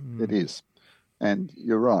 it is. And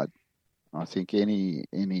you're right. I think any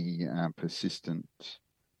persistent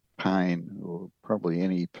pain, or probably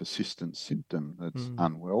any persistent symptom that's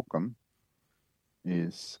unwelcome,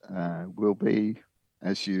 will be,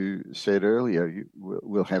 as you said earlier,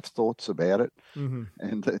 we'll have thoughts about it,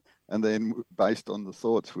 and then based on the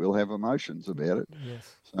thoughts, we'll have emotions about it.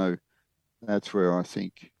 Yes. So that's where I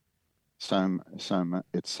think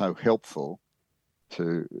it's so helpful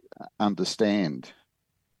to understand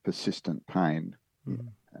persistent pain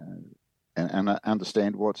and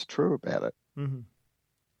understand what's true about it.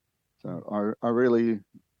 So I really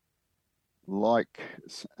like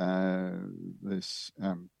this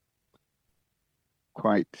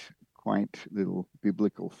quaint little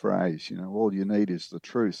biblical phrase, all you need is the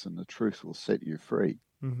truth, and the truth will set you free.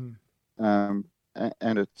 And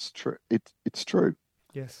it's true. It's true.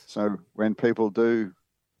 Yes. So when people do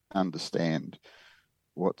understand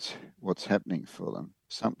what's happening for them,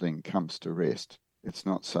 something comes to rest. It's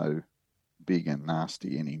not so big and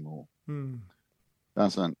nasty anymore.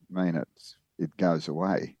 Doesn't mean it goes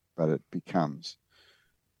away, but it becomes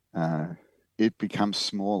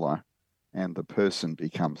smaller, and the person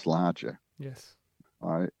becomes larger. Yes.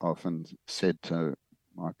 I often said to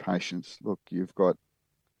my patients, look,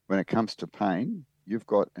 when it comes to pain, you've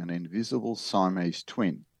got an invisible Siamese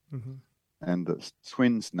twin, and the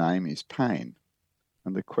twin's name is pain.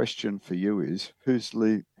 And the question for you is, who's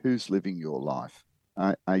living your life?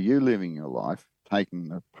 Are you living your life, taking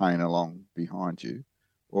the pain along behind you,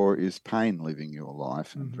 or is pain living your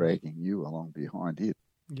life and dragging you along behind it?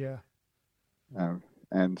 Yeah.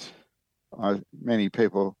 And many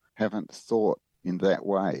people haven't thought in that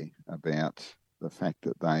way about the fact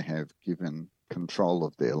that they have given control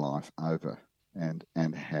of their life over and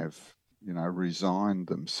have, resigned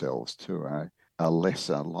themselves to a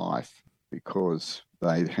lesser life because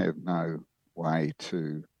they have no way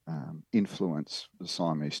to influence the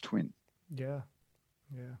Siamese twin. Yeah.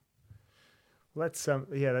 Well,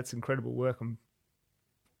 that's incredible work.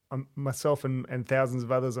 I'm myself and thousands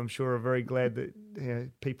of others, I'm sure, are very glad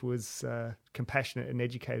that people as compassionate and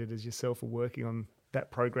educated as yourself are working on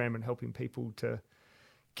that program and helping people to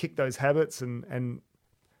kick those habits and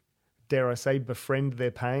dare I say, befriend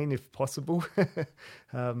their pain if possible.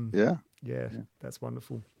 Yeah, that's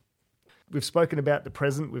wonderful. We've spoken about the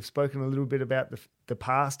present. We've spoken a little bit about the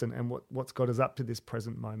past and what's got us up to this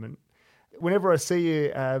present moment. Whenever I see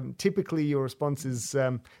you, typically your response is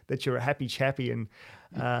that you're a happy chappy, and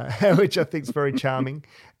which I think is very charming.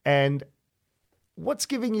 And what's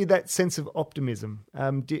giving you that sense of optimism?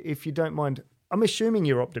 If you don't mind, I'm assuming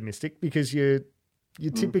you're optimistic because you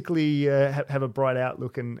typically have a bright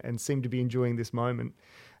outlook and seem to be enjoying this moment.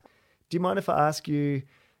 Do you mind if I ask you,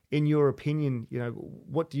 in your opinion,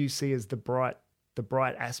 what do you see as the bright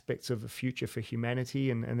aspects of the future for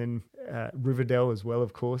humanity, and then Riverdale as well,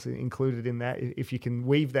 of course, included in that? If you can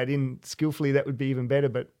weave that in skillfully, that would be even better.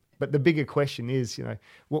 But the bigger question is,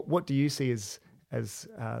 what do you see as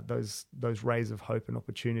those rays of hope and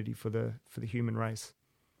opportunity for the human race?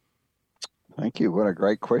 Thank you. What a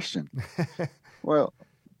great question. Well,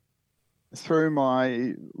 through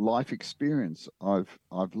my life experience,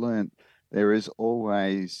 I've learned there is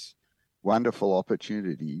always wonderful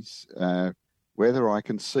opportunities, whether I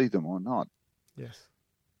can see them or not. Yes.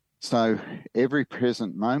 So every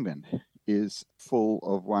present moment is full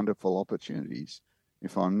of wonderful opportunities.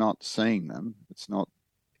 If I'm not seeing them, it's not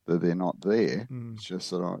that they're not there. It's just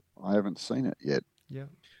that I haven't seen it yet. Yeah.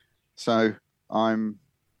 So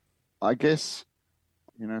I guess,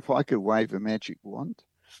 if I could wave a magic wand,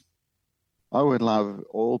 I would love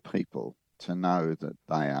all people to know that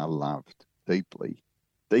they are loved deeply,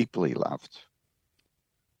 deeply loved,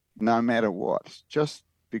 no matter what, just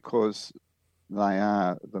because they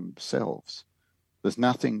are themselves. There's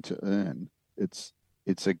nothing to earn. It's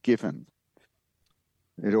a given.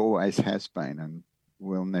 It always has been and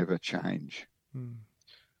will never change.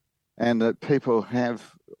 And that people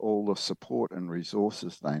have all the support and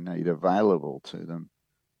resources they need available to them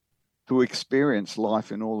to experience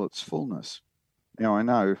life in all its fullness. Now, I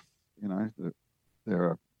know, that there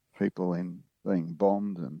are people being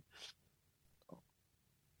bombed and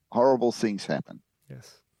horrible things happen.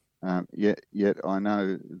 Yes. Yet I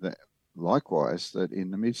know that likewise that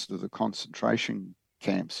in the midst of the concentration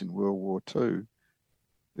camps in World War II,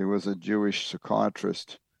 there was a Jewish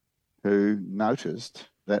psychiatrist who noticed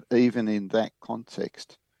that even in that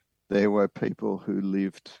context, there were people who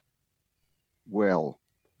lived well,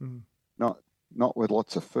 not with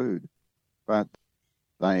lots of food, but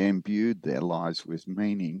they imbued their lives with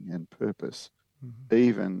meaning and purpose,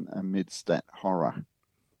 even amidst that horror.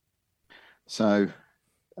 So,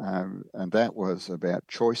 and that was about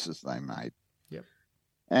choices they made. Yep.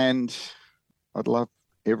 And I'd love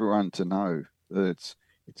everyone to know that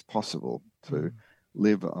it's possible to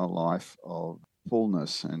live a life of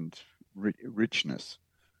fullness and richness,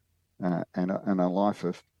 and a life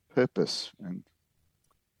of purpose and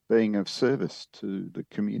being of service to the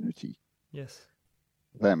community. Yes.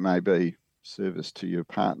 That may be service to your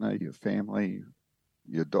partner, your family,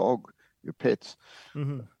 your dog, your pets,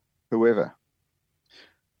 whoever.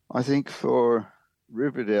 I think for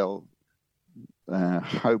Riverdale,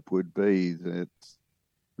 hope would be that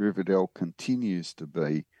Riverdale continues to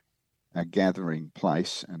be a gathering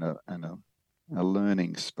place and a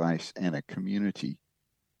learning space and a community,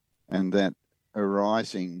 and that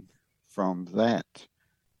arising from that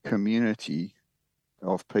community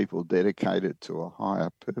of people dedicated to a higher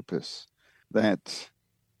purpose, that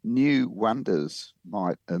new wonders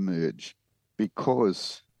might emerge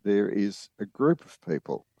because there is a group of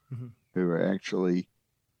people who are actually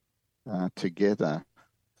together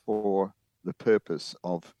for the purpose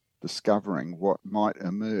of discovering what might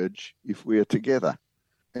emerge if we are together.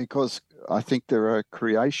 Because I think there are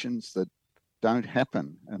creations that don't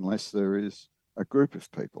happen unless there is a group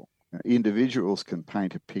of people. Individuals can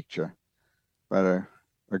paint a picture, but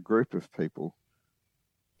a group of people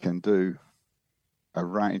can do a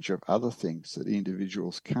range of other things that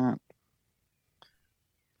individuals can't.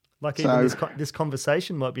 Like even this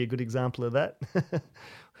conversation might be a good example of that.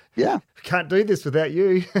 Yeah. Can't do this without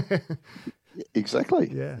you.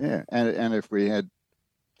 Exactly. Yeah. And if we had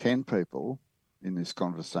 10 people in this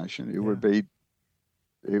conversation, it would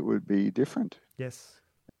be different. Yes.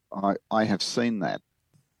 I have seen that.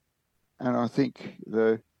 And I think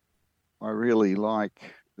I really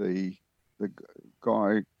like the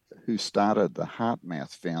guy who started the Heart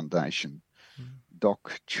Mouth Foundation,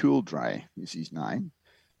 Doc Childre is his name.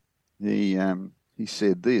 He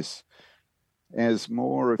said this: as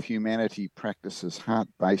more of humanity practices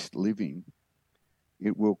heart-based living,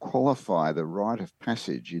 it will qualify the rite of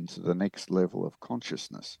passage into the next level of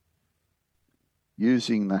consciousness.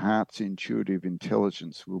 Using the heart's intuitive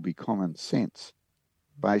intelligence will be common sense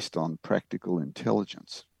based on practical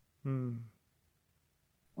intelligence.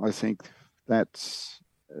 I think that's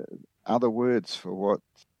other words for what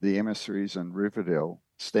the emissaries and Riverdale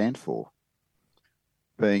stand for,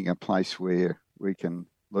 being a place where we can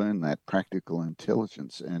learn that practical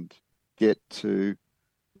intelligence and get to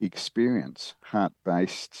experience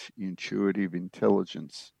heart-based intuitive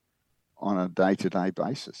intelligence on a day-to-day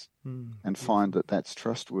basis and find that that's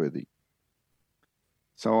trustworthy.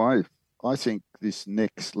 So I think this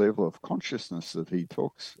next level of consciousness that he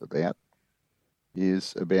talks about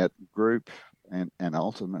is about group and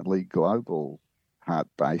ultimately global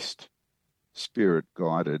heart-based,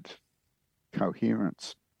 spirit-guided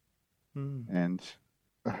coherence. And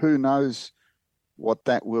who knows what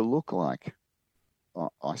that will look like?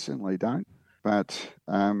 I certainly don't. But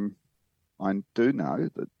I do know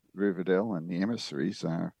that Riverdale and the emissaries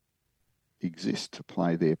exist to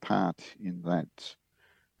play their part in that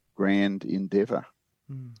grand endeavour.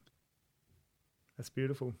 That's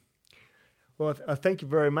beautiful. Well, I thank you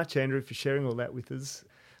very much, Andrew, for sharing all that with us.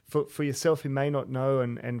 For yourself who may not know,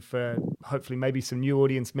 and for hopefully maybe some new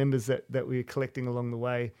audience members that we're collecting along the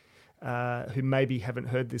way, who maybe haven't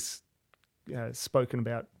heard this spoken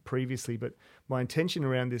about previously, but my intention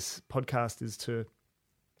around this podcast is to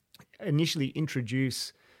initially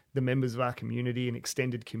introduce the members of our community and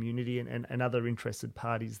extended community and other interested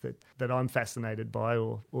parties that I'm fascinated by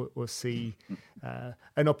or see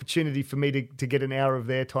an opportunity for me to get an hour of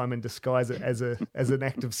their time and disguise it as an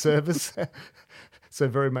act of service. So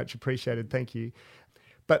very much appreciated. Thank you.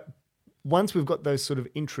 But once we've got those sort of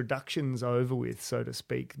introductions over with, so to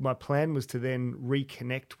speak, my plan was to then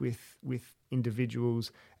reconnect with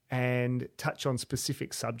individuals and touch on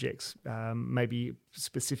specific subjects, maybe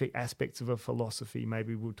specific aspects of a philosophy.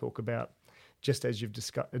 Maybe we'll talk about, just as you've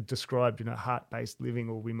described, heart-based living,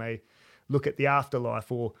 or we may look at the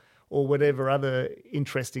afterlife or whatever other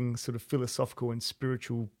interesting sort of philosophical and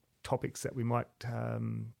spiritual topics that we might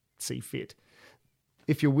see fit.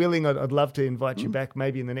 If you're willing, I'd love to invite you back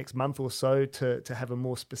maybe in the next month or so to have a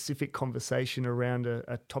more specific conversation around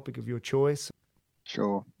a topic of your choice.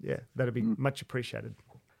 Sure. Yeah, that'd be much appreciated.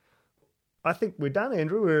 I think we're done,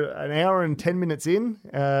 Andrew. We're an hour and 10 minutes in,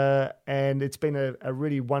 and it's been a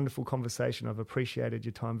really wonderful conversation. I've appreciated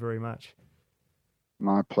your time very much.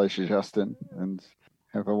 My pleasure, Justin, and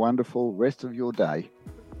have a wonderful rest of your day.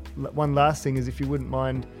 One last thing is, if you wouldn't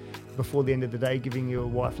mind, before the end of the day, giving your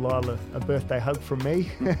wife Lila a birthday hug from me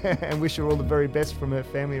and wish her all the very best from her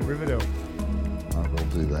family at Riverdale. I will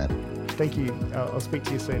do that. Thank you. I'll speak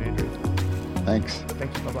to you soon, Andrew. Thanks.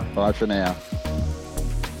 Thank you. Bye-bye. Bye for now.